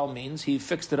 Mitay Chashlal means he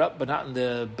fixed it up, but not in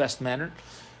the best manner.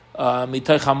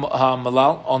 Mitay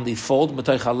HaMalal, on the fold,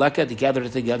 Mitay HaLeket, he gathered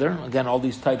it together. Again, all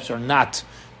these types are not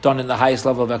done in the highest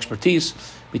level of expertise.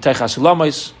 Mitay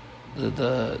Chasulamais,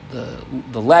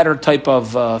 the latter type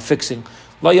of fixing.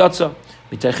 La Yatza.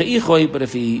 But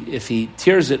if he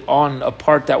tears it on a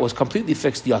part that was completely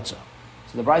fixed, yatza.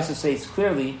 So the Brisa says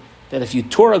clearly that if you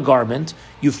tore a garment,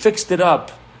 you fixed it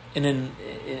up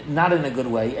not in a good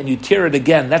way, and you tear it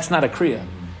again, that's not a kriya,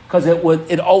 because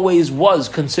it always was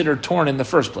considered torn in the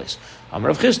first place.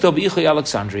 Amar Rav Chisda b'Ichoy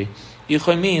Alexandri.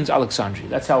 Ichoy means Alexandri.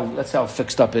 That's how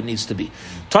fixed up it needs to be.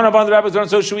 Tanaban the rabbis learn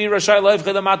so shui rashai leif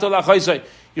chedamato lachaysay.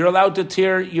 You're allowed to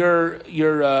tear your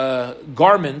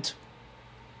garment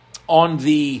on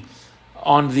the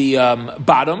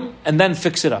bottom and then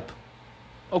fix it up.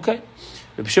 Okay.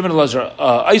 He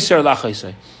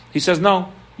says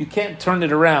no, you can't turn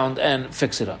it around and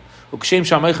fix it up.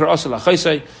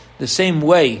 The same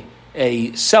way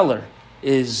a seller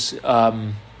is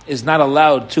not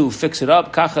allowed to fix it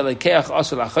up,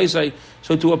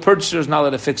 so to a purchaser is not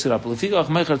allowed to fix it up.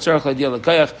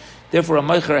 Therefore, a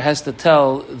meicher has to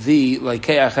tell the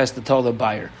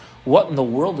buyer what in the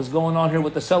world is going on here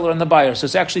with the seller and the buyer. So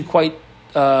it's actually quite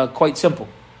simple.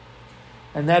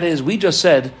 And that is, we just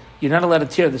said, you're not allowed to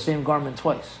tear the same garment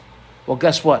twice. Well,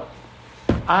 guess what?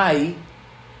 I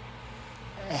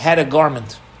had a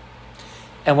garment.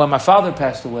 And when my father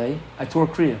passed away, I tore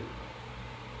Kriya.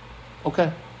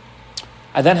 Okay.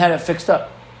 I then had it fixed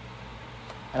up.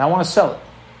 And I want to sell it.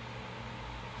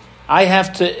 I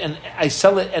have to, and I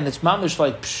sell it, and it's mamish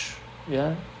like, psh,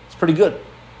 yeah, it's pretty good.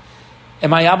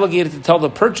 Am I obligated to tell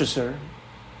the purchaser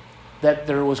that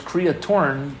there was Kriya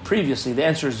torn previously? The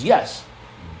answer is yes.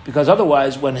 Because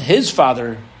otherwise, when his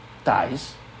father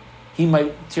dies, he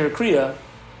might tear Kriya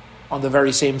on the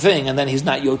very same thing, and then he's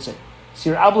not Yotzei. So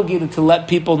you're obligated to let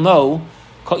people know,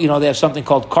 they have something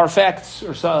called Carfax,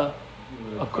 or so.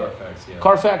 Carfax, yeah.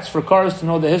 Carfax for cars to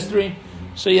know the history.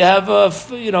 Mm-hmm. So you have,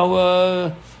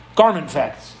 garment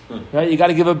facts. Right? You got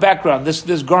to give a background.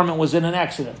 This garment was in an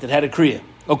accident. It had a Kriya.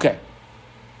 Okay.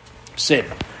 Same.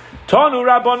 Tonu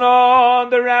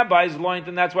Rabbanon, the rabbis learned,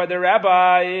 and that's why the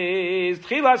rabbis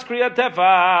Tchilas Kriya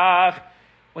Tefach.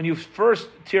 When you first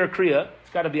tear Kriya, it's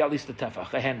got to be at least a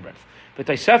tefach, a handbreadth. But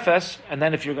Taisefes, and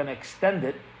then if you're going to extend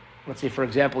it, let's say for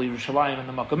example Yerushalayim and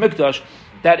the Makkah Mikdash,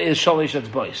 that is Shalish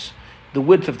Etzbais, the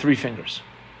width of 3 fingers.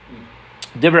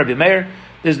 Div Rabbi Meir,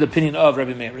 this is the opinion of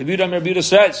Rabbi Meir. Rabbi Yehuda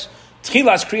says,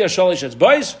 Tchilas Kriya Shalish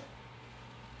Etzbais.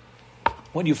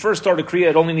 When you first start a Kriya,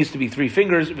 it only needs to be 3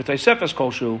 fingers. If you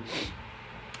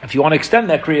want to extend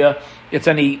that Kriya, it's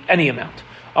any amount.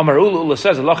 Amar Ula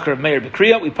says, Allah Rav Meir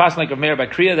b'Kriya. We pass like Rav Meir by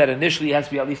Kriya that initially has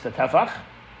to be at least a tefach.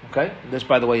 Okay, this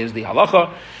by the way is the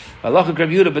halacha. Halacha Rav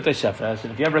Yehuda b'Taisefes.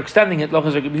 And if you're ever extending it,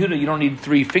 halacha Rav Yehuda, you don't need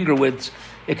 3 finger widths.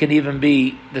 It can even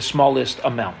be the smallest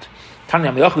amount.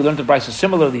 Tanya Miyach, we learned the brisa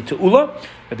similarly to Ula.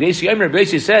 Rabbi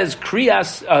Yesi says,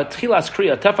 Tchilas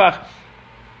Kriya Tefach.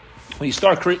 When you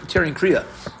start tearing Kriya,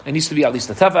 it needs to be at least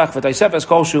a tefach. V'Taisefes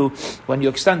kolshu. When you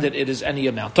extend it, it is any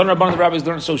amount. Ton Rabban the rabbis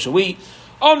learned, so shall we.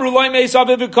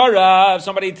 If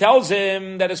somebody tells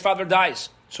him that his father dies,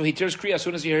 so he tears Kriya as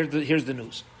soon as he hears the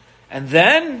news. And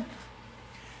then,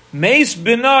 Meis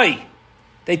Benai,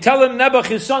 they tell him Nebuch,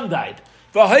 his son, died.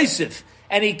 V'Haisif,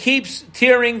 and he keeps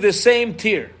tearing the same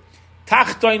tear.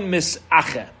 Tachtoin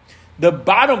Misache. The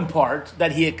bottom part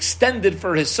that he extended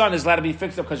for his son is allowed to be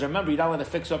fixed up, because remember, you're not allowed to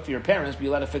fix up for your parents, but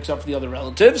you're allowed to fix up for the other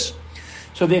relatives.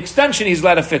 So the extension he's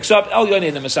allowed to fix up, El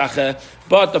Yonei Mesache,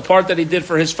 but the part that he did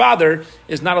for his father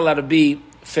is not allowed to be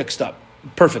fixed up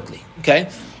perfectly. Okay?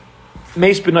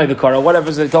 Meis B'nai V'kara,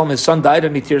 whatever, they tell him his son died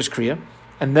and he tears Kriya.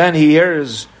 And then he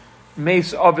hears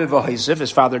Meis Aviv V'Haisif,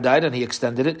 his father died and he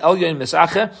extended it. El Yonei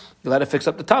Mesache, you allowed to fix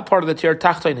up the top part of the tear,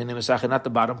 Tachtain Yonei Mesache, not the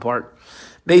bottom part.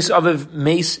 Meis Aviv,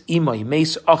 Meis Imai,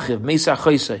 Meis Achiv, Meis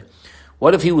Achaisei.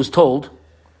 What if he was told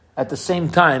at the same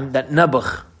time that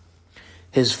Nebuch,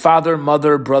 his father,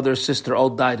 mother, brother, sister all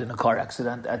died in a car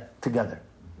accident together?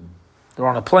 They were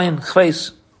on a plane,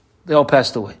 chveis, they all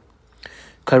passed away.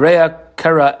 Kareya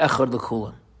kara echad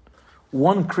l'kulam.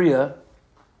 One kriya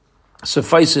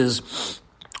suffices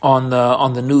on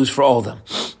the news for all of them.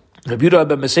 Rabbi Yehuda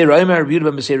ben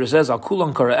Meseira says, Al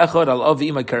kulam kara echad, al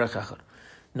avi imay kara echad.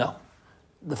 No.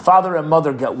 The father and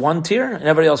mother get one tier, and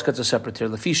everybody else gets a separate tier.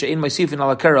 Lefisha in ma'sifin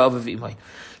ala kara aviv imay.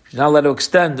 You're not allowed to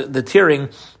extend the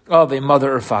tiering of a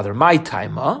mother or father. My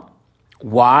taima,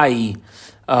 why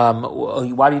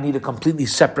do you need a completely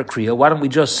separate kriya? Why don't we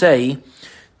just say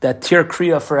that tier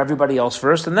kriya for everybody else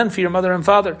first, and then for your mother and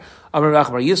father?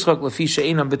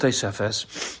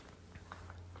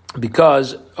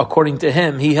 Because according to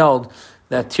him, he held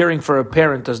that tiering for a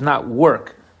parent does not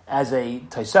work as a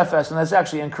taisefes, and that's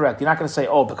actually incorrect. You're not going to say,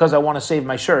 "Oh, because I want to save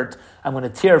my shirt, I'm going to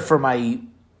tear for my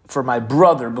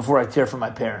brother before I tear for my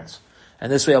parents, and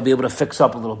this way I'll be able to fix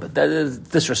up a little bit." That is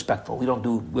disrespectful. We don't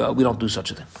do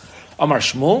such a thing. Amar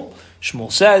Shmuel. Shmuel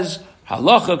says,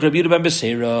 "Halacha Rabbi Yehuda ben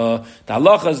Beseira." The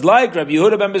halacha is like Rabbi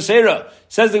Yehuda ben Beseira.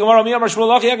 Says the Gemara, "Mi Amar Shmuel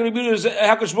halacha Rabbi Yehuda."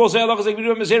 How can Shmuel say halacha like Rabbi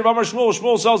Yehuda ben Beseira? Amar Shmuel.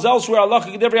 Shmuel sells elsewhere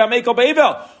halacha kedivri hamekel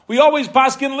be'evel. We always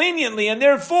paskin leniently, and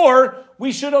therefore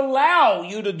we should allow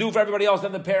you to do for everybody else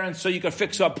than the parents, so you can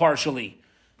fix up partially.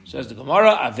 Says the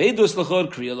Gemara, Avedus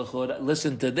l'chod, Kriya l'chod.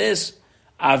 Listen to this.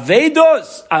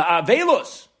 Avelus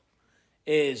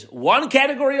is one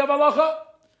category of halacha,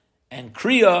 and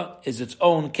Kriya is its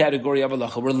own category of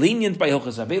halacha. We're lenient by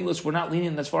Hilchas Avelus. We're not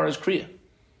lenient as far as Kriya.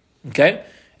 Okay?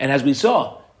 And as we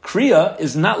saw, Kriya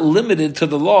is not limited to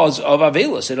the laws of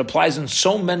Avelus. It applies in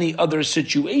so many other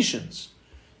situations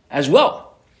as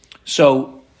well.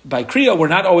 So, by Kriya, we're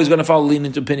not always going to follow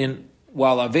lenient opinion,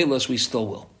 while Avelus, we still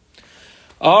will.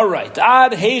 All right.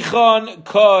 Ad heichon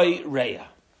koi reya.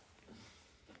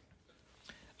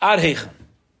 Ad heichon.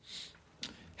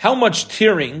 How much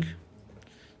tearing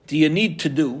do you need to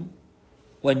do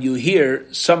when you hear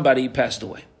somebody passed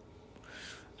away?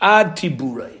 Ad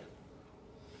tiburei.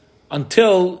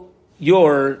 Until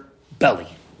your belly.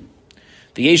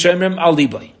 The Yeshayimrim al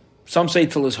libay. Some say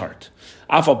till his heart.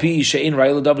 Afal pi she'in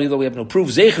ra'il l'dav, though we have no proof.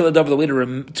 Zeichel l'dav, the way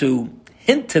to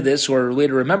hint to this, or a way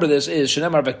to remember this, is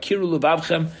shenemar v'kiru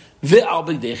l'vavchem v'al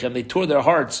b'gdeichem. They tore their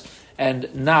hearts and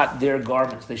not their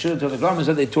garments. They should have torn their garments,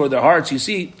 and they tore their hearts. You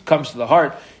see, it comes to the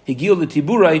heart. Higil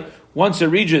l'tiburai, once it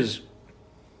reaches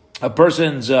a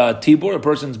person's tibur, a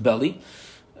person's belly,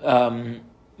 marchik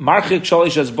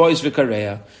shalish as boys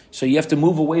v'kareya. So you have to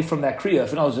move away from that kriya.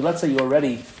 If let's say you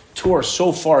already tore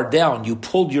so far down, you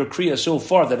pulled your kriya so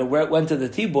far that it went to the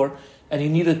tibur, and you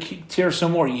need to tear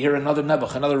some more. You hear another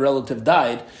nebuch, another relative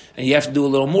died, and you have to do a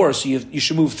little more. So you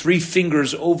should move 3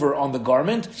 fingers over on the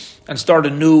garment and start a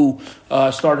new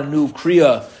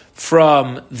kriya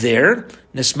from there.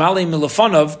 Nismali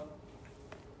milafanav.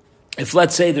 If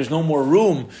let's say there's no more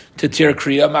room to tear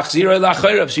kriya, machzira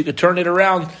lachayrav, so you could turn it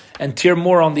around and tear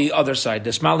more on the other side.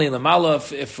 Desmali lamala,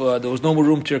 if there was no more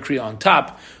room to tear kriya on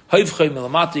top, hayvchay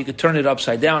milamata, you could turn it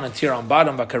upside down and tear on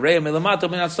bottom. Bakareya milamata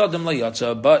minatzadim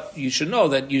layatza. But you should know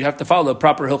that you have to follow the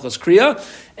proper hilchas kriya,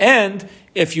 and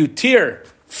if you tear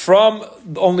from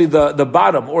only the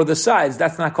bottom or the sides,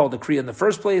 that's not called a kriya in the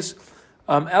first place.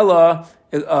 Ella.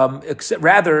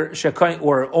 Rather,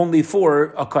 or only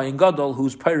for a kain gadol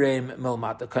who's peireim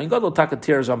milmata. Kain gadol taka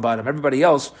tears on bottom. Everybody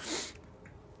else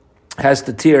has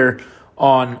to tear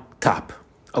on top.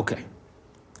 Okay.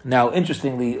 Now,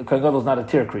 interestingly, a kain gadol is not a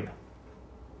tear kriya.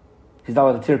 He's not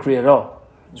allowed to tear kriya at all.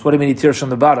 So what do you mean he tears from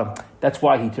the bottom? That's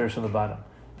why he tears from the bottom,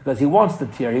 because he wants to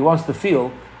tear, he wants to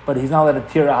feel, but he's not allowed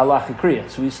to tear a halacha kriya.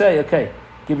 So we say, okay,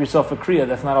 give yourself a kriya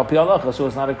that's not al pi halacha, so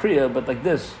it's not a kriya, but like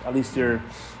this, at least you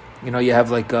have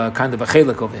like kind of a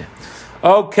chelik over here.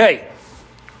 Okay.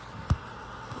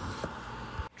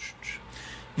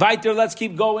 Weiter, let's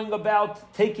keep going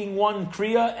about taking one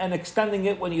kriya and extending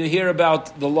it when you hear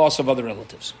about the loss of other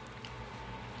relatives.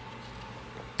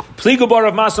 Pligu bar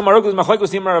Rav Masna Marukva, Machlekes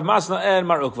Timar Rav Masna and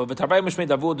Marukva. V'tarbay Mishmei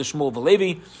Davud the Shmuel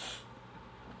v'Levi,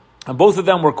 and both of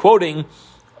them were quoting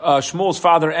Shmuel's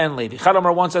father and Levi.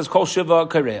 Chadamar one says Kol Shiva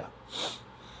Kareya.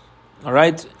 All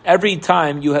right, every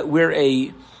time we're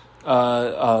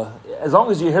as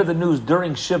long as you hear the news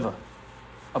during Shiva,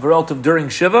 of a relative during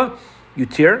Shiva, you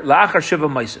tear. La'achar Shiva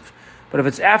Maisif. But if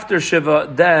it's after Shiva,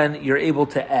 then you're able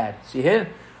to add. See here?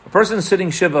 A person is sitting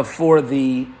Shiva for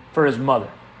his mother.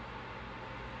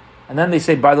 And then they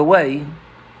say, by the way,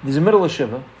 he's in the middle of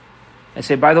Shiva. They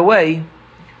say, by the way,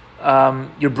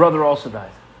 your brother also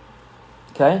died.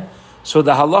 Okay? So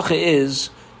the halacha is,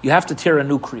 you have to tear a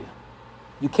new kriya.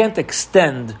 You can't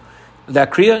extend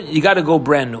that kriya, you got to go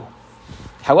brand new.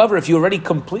 However, if you already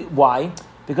complete, why?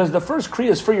 Because the first kriya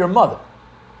is for your mother.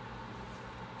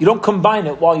 You don't combine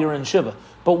it while you're in Shiva.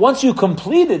 But once you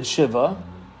completed Shiva,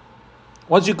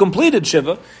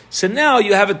 so now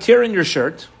you have a tear in your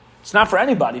shirt. It's not for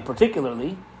anybody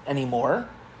particularly anymore.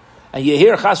 And you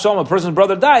hear Chas Shalom, a person's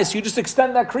brother dies, so you just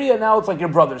extend that kriya, now it's like your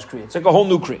brother's kriya. It's like a whole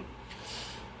new kriya.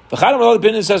 The Chayim Malal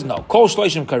opinion says no. Kol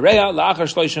shleishim kareya, la'achar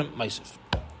shleishim maisif.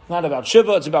 Not about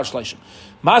Shiva, it's about shleishim.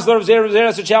 Maslar of Zer,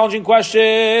 that's a challenging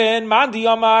question. Mandi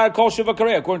Amar, Kol Shiva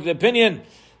kareya. According to the opinion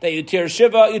that you tear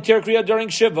Shiva, you tear kriya during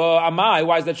Shiva. Amai,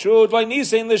 why is that true?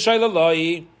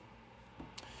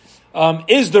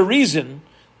 Is the reason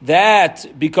that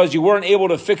because you weren't able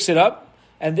to fix it up,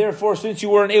 and therefore, since you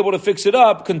weren't able to fix it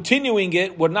up, continuing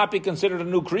it would not be considered a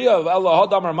new kriya of Allah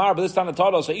Hadamar Mar. But this time,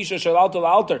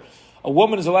 a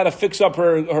woman is allowed to fix up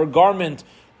her garment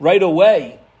right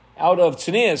away out of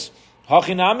tznius.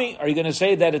 Hachinami, are you going to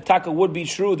say that a taka would be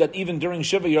true that even during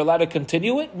Shiva you're allowed to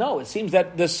continue it? No, it seems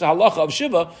that this halacha of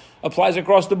Shiva applies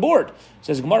across the board. It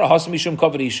says Gemara Hasamishum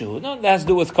Kavod Isha. No, that has to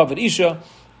do with Kavod Isha.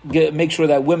 Make sure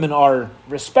that women are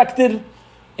respected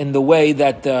in the way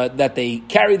that they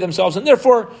carry themselves, and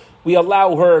therefore we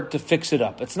allow her to fix it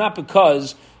up. It's not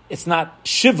because it's not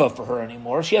Shiva for her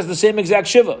anymore. She has the same exact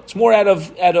Shiva. It's more out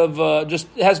of just,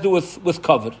 it has to do with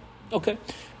kavod. Okay.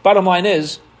 Bottom line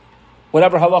is,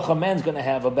 whatever halacha a man's going to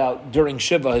have about during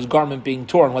Shiva, his garment being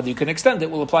torn, whether you can extend it,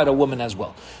 will apply to a woman as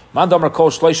well. Mandamar kol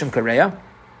shleishim kareya.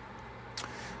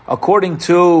 According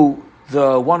to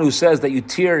the one who says that you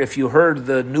tear if you heard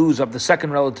the news of the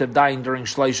second relative dying during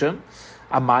shleishim,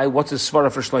 Amai, what's his svara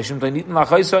for shleishim?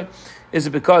 Is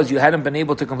it because you hadn't been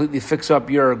able to completely fix up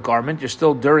your garment? You're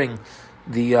still during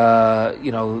the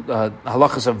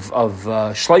halachas of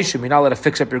shleishim. You're not allowed to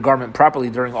fix up your garment properly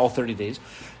during all 30 days.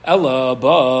 Ella,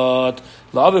 but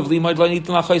the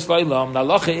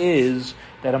halacha is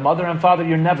that a mother and father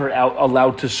you're never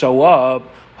allowed to sew up.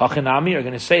 Hachinami are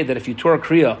going to say that if you tore a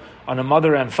kriya on a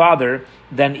mother and father,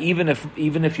 then even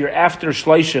if you're after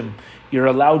shleishim, you're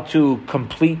allowed to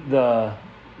complete the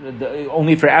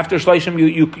only for after shleishim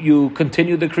you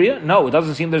continue the kriya. No, it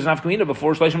doesn't seem there's enough kamina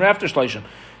before shleishim or after shleishim.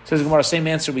 It says Gemara, same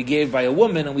answer we gave by a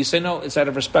woman, and we say no, it's out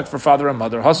of respect for father and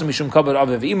mother. Hasam mishum kavod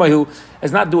aviv imahu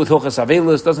has not to do with hilchas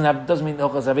avelus. Doesn't mean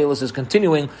hilchas avelus is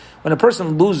continuing. When a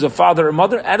person loses a father or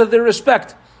mother, out of their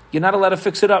respect, you're not allowed to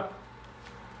fix it up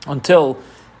until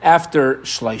after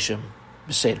shleishim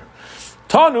beseder.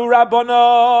 Tanu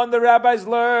Rabbanon, the rabbis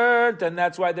learned, and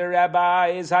that's why the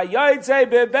rabbis hayaytze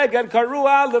beveged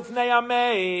karua lifnei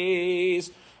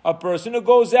hameis. A person who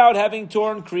goes out having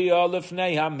torn kriya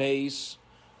lifnei hameis,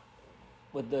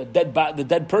 with the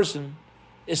dead person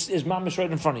is mamish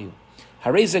right in front of you.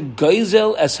 Hareza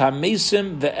geizel es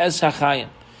hamesim ve'es hachayim.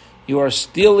 You are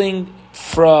stealing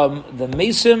from the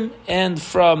mesim and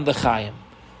from the chayim.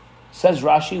 Says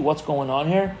Rashi, what's going on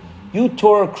here? You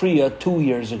tore kriya 2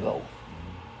 years ago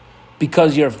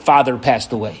because your father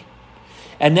passed away.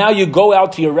 And now you go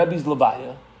out to your Rebbe's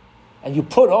Levaya and you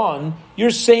put on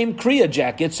your same Kriya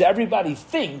jacket so everybody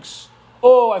thinks,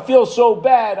 oh, I feel so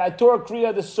bad, I tore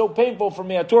Kriya, this is so painful for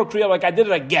me, I tore Kriya like I did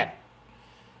it again.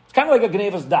 It's kind of like a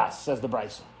Gnevas Das, says the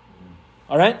Brisa.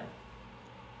 All right?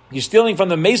 You're stealing from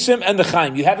the Mesim and the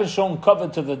Chaim. You haven't shown cover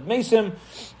to the Mesim,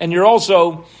 and you're not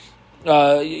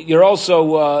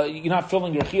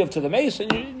filling your Chiyav to the Mace,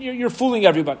 and you're fooling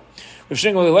everybody. Rav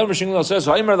Shingel says,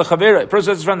 a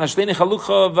person says to his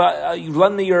friend, you've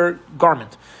lent me your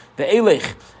garment, the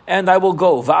Elech, and I will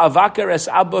go,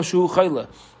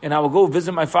 and I will go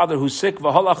visit my father who's sick,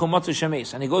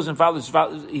 and he goes and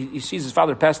he sees his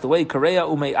father passed away,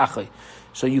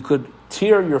 so you could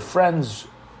tear your friend's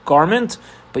garment,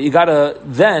 but you gotta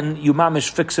then you mamish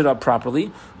fix it up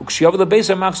properly. Then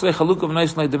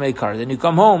you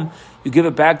come home, you give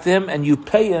it back to him, and you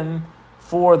pay him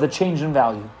for the change in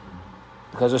value.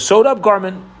 Because a sewed up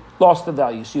garment lost the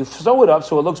value. So you sew it up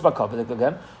so it looks bakavik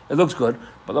again. It looks good.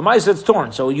 But the mice it's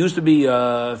torn. So it used to be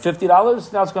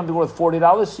 $50, now it's going to be worth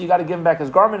 $40. So you got to give him back his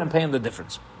garment and pay him the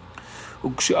difference. The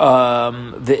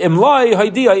imlai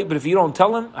haidiyai, but if you don't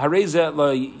tell him, hareza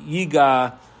la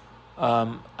yiga.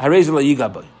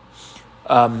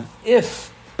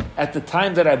 If at the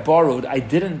time that I borrowed, I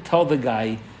didn't tell the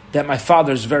guy that my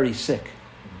father's very sick,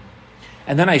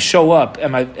 and then I show up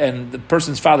and the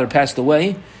person's father passed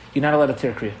away, you're not allowed to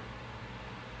tear kriya.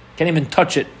 Can't even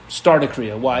touch it, start a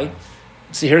kriya. Why?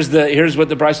 See, here's what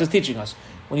the Brisa is teaching us.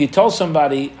 When you tell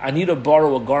somebody, I need to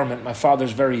borrow a garment, my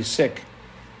father's very sick,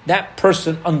 that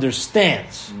person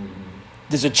understands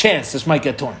there's a chance this might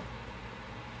get torn.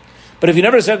 But if you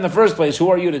never said in the first place, who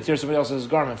are you to tear somebody else's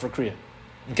garment for kriya?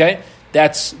 Okay?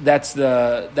 That's what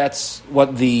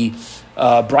the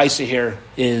Brisa here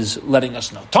is letting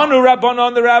us know. Tanu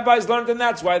Rabbanon, the rabbis learned, and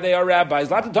that's why they are rabbis.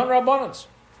 Lot of Tanu Rabbanons.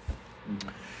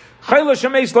 Chayla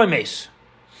shemeis loimeis.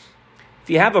 If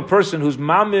you have a person who's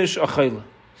mamish a chayla,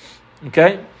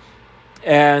 okay,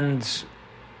 and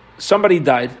somebody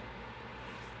died,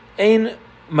 ein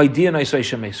maidian aisay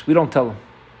shemeis. We don't tell him.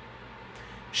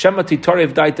 Shema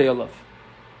titarev daitei alav.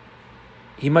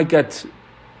 He might get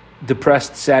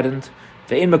depressed, saddened.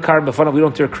 Ve'in makar b'fanav. We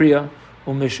don't tear kriya.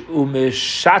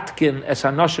 Umishatkin es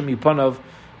hanashim yipanav.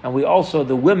 And we also,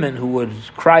 the women who would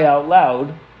cry out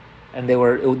loud, and they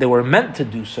were meant to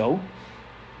do so,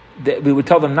 we would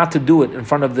tell them not to do it in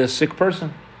front of this sick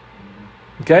person.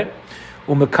 Okay?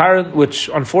 Which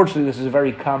unfortunately this is a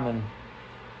very common,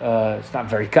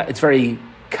 it's very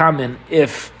common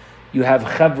if you have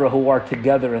chevra who are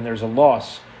together and there's a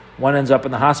loss. One ends up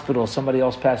in the hospital, somebody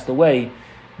else passed away.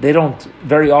 They're not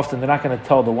going to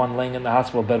tell the one laying in the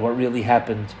hospital bed what really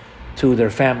happened to their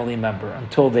family member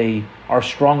until they are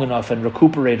strong enough and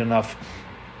recuperate enough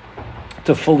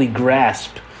to fully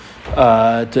grasp,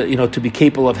 to be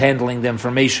capable of handling the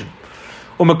information.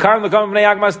 And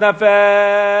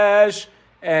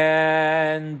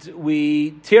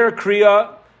we tear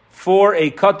kriya for a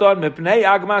katan mipnei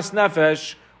agmas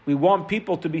nefesh. We want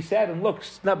people to be sad and look,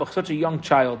 such a young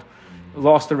child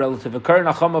lost a relative. If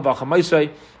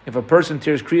a person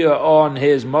tears kriya on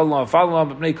his mother-in-law, father-in-law,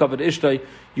 mipnei kavod ishtay,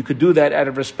 you could do that out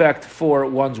of respect for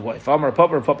one's wife. Amar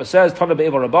Papa says, Tana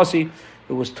be'evo Rabasi.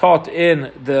 It was taught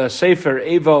in the Sefer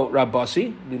Evo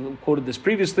Rabasi. We quoted this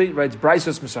previously. It writes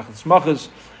Braisas Mesachas Machas.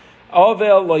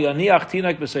 Avel lo yaniach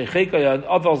tinak b'seicheka.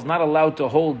 Avel is not allowed to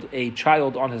hold a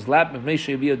child on his lap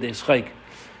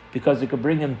because it could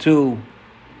bring him to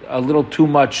a little too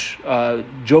much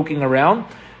joking around.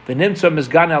 V'nimtza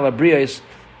misgan al abriyos,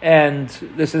 and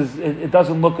it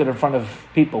doesn't look good in front of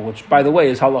people, which by the way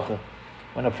is halacha.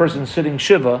 When a person's sitting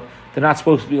shiva, they're not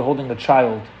supposed to be holding a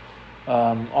child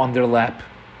on their lap.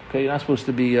 Okay, you're not supposed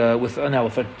to be if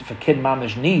a kid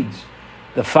mamish needs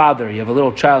the father, you have a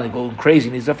little child, he's going crazy,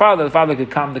 needs the father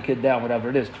could calm the kid down, whatever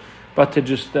it is. But to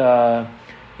just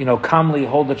calmly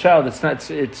hold the child,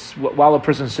 it's while a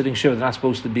person's sitting shiva, they're not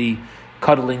supposed to be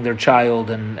cuddling their child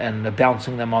and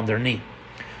bouncing them on their knee.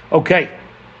 Okay,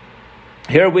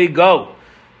 here we go.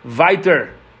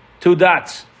 Weiter, 2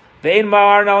 dots. We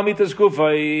don't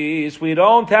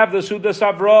have the Suda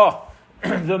Savra,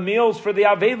 the meals for the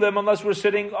Avelim, unless we're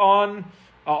sitting on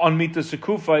Mitas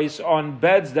Kufais, on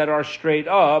beds that are straight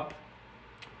up,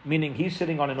 meaning he's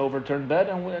sitting on an overturned bed,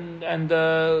 and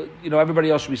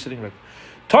everybody else should be sitting right.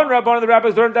 Ton Rabban, the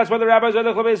rabbis learned, that's why the rabbis are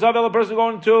the Chabez Avel, a person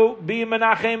going to be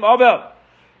Menachem Avel.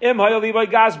 Im Hayalibai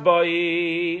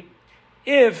Gasbai.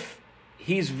 If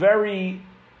he's very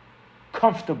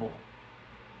comfortable,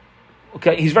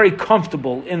 okay, he's very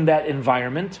comfortable in that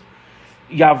environment.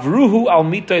 Yavruhu al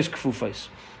mitais kfufais.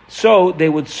 So they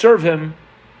would serve him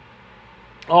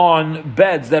on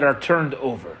beds that are turned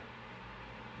over.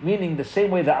 Meaning the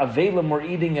same way the Avelim were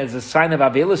eating as a sign of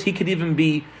Avelis, he could even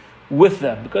be with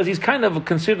them because he's kind of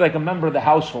considered like a member of the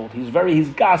household. He's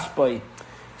gaspai.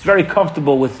 He's very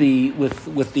comfortable with the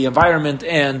environment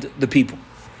and the people.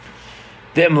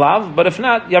 The imlav, but if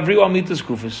not, Yavru al mitais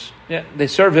kfufais. Yeah, they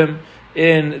serve him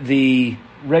in the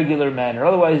regular manner.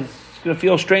 Otherwise, it's going to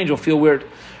feel strange. It'll feel weird.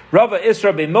 Rava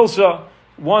Isra ben Milsa.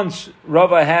 Once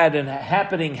Rava had an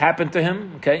happening happen to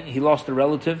him. Okay, he lost a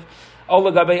relative.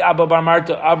 Ola gabe Abba bar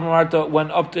Marta. Abba Marta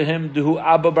went up to him. Duhu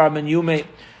Abba bar Menyume,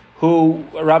 who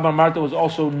Rabba Marta was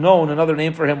also known. Another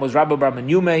name for him was Rabba bar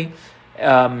Menyume,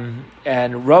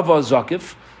 and Rava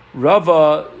Zakif.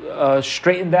 Rava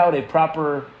straightened out a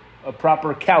proper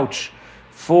couch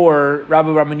for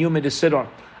Rabba bar Menyume to sit on.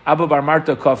 Abba bar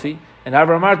Marta coffee, and Abba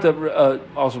bar Marta,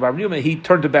 also bar Menyume, he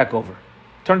turned it back over.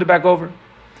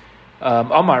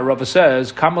 Amar, Rava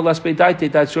says, Kama lesbe daite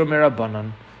daitsur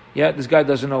merabanan. Yeah, this guy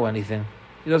doesn't know anything.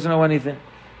 He doesn't know anything.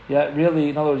 Yeah, really,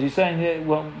 in other words, he's saying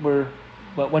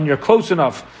when you're close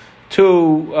enough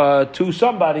to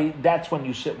somebody, that's when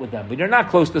you sit with them. When you're not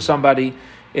close to somebody,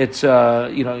 it's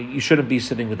you shouldn't be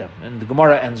sitting with them. And the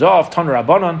Gemara ends off, Taner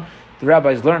Rabbanan, the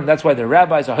rabbis learn, that's why they're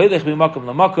rabbis, a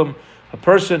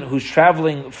person who's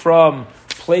traveling from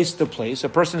place to place, a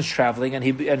person's traveling and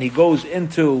he goes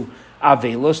into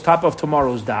avelos, top of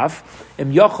tomorrow's daf.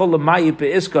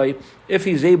 If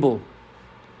he's able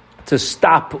to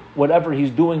stop whatever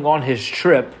he's doing on his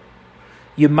trip,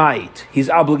 you might. He's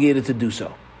obligated to do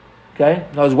so. Okay?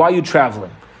 Now, why are you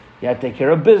traveling? You have to take care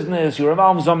of business, you're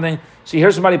involved in something. So you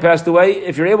hear somebody passed away,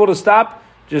 if you're able to stop,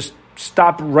 just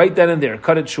stop right then and there,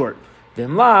 cut it short.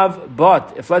 Then lav,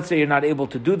 but if let's say you're not able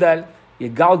to do that, you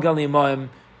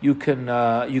can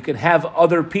have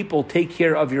other people take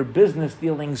care of your business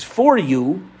dealings for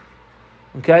you.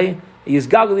 Okay? He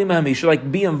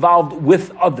should be involved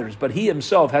with others, but he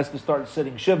himself has to start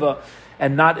sitting shiva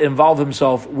and not involve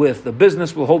himself with the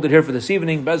business. We'll hold it here for this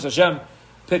evening. Bez Hashem,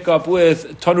 pick up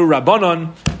with Tanu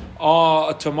Rabbanon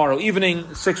tomorrow evening,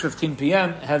 6:15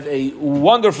 p.m. Have a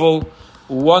wonderful,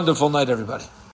 wonderful night, everybody.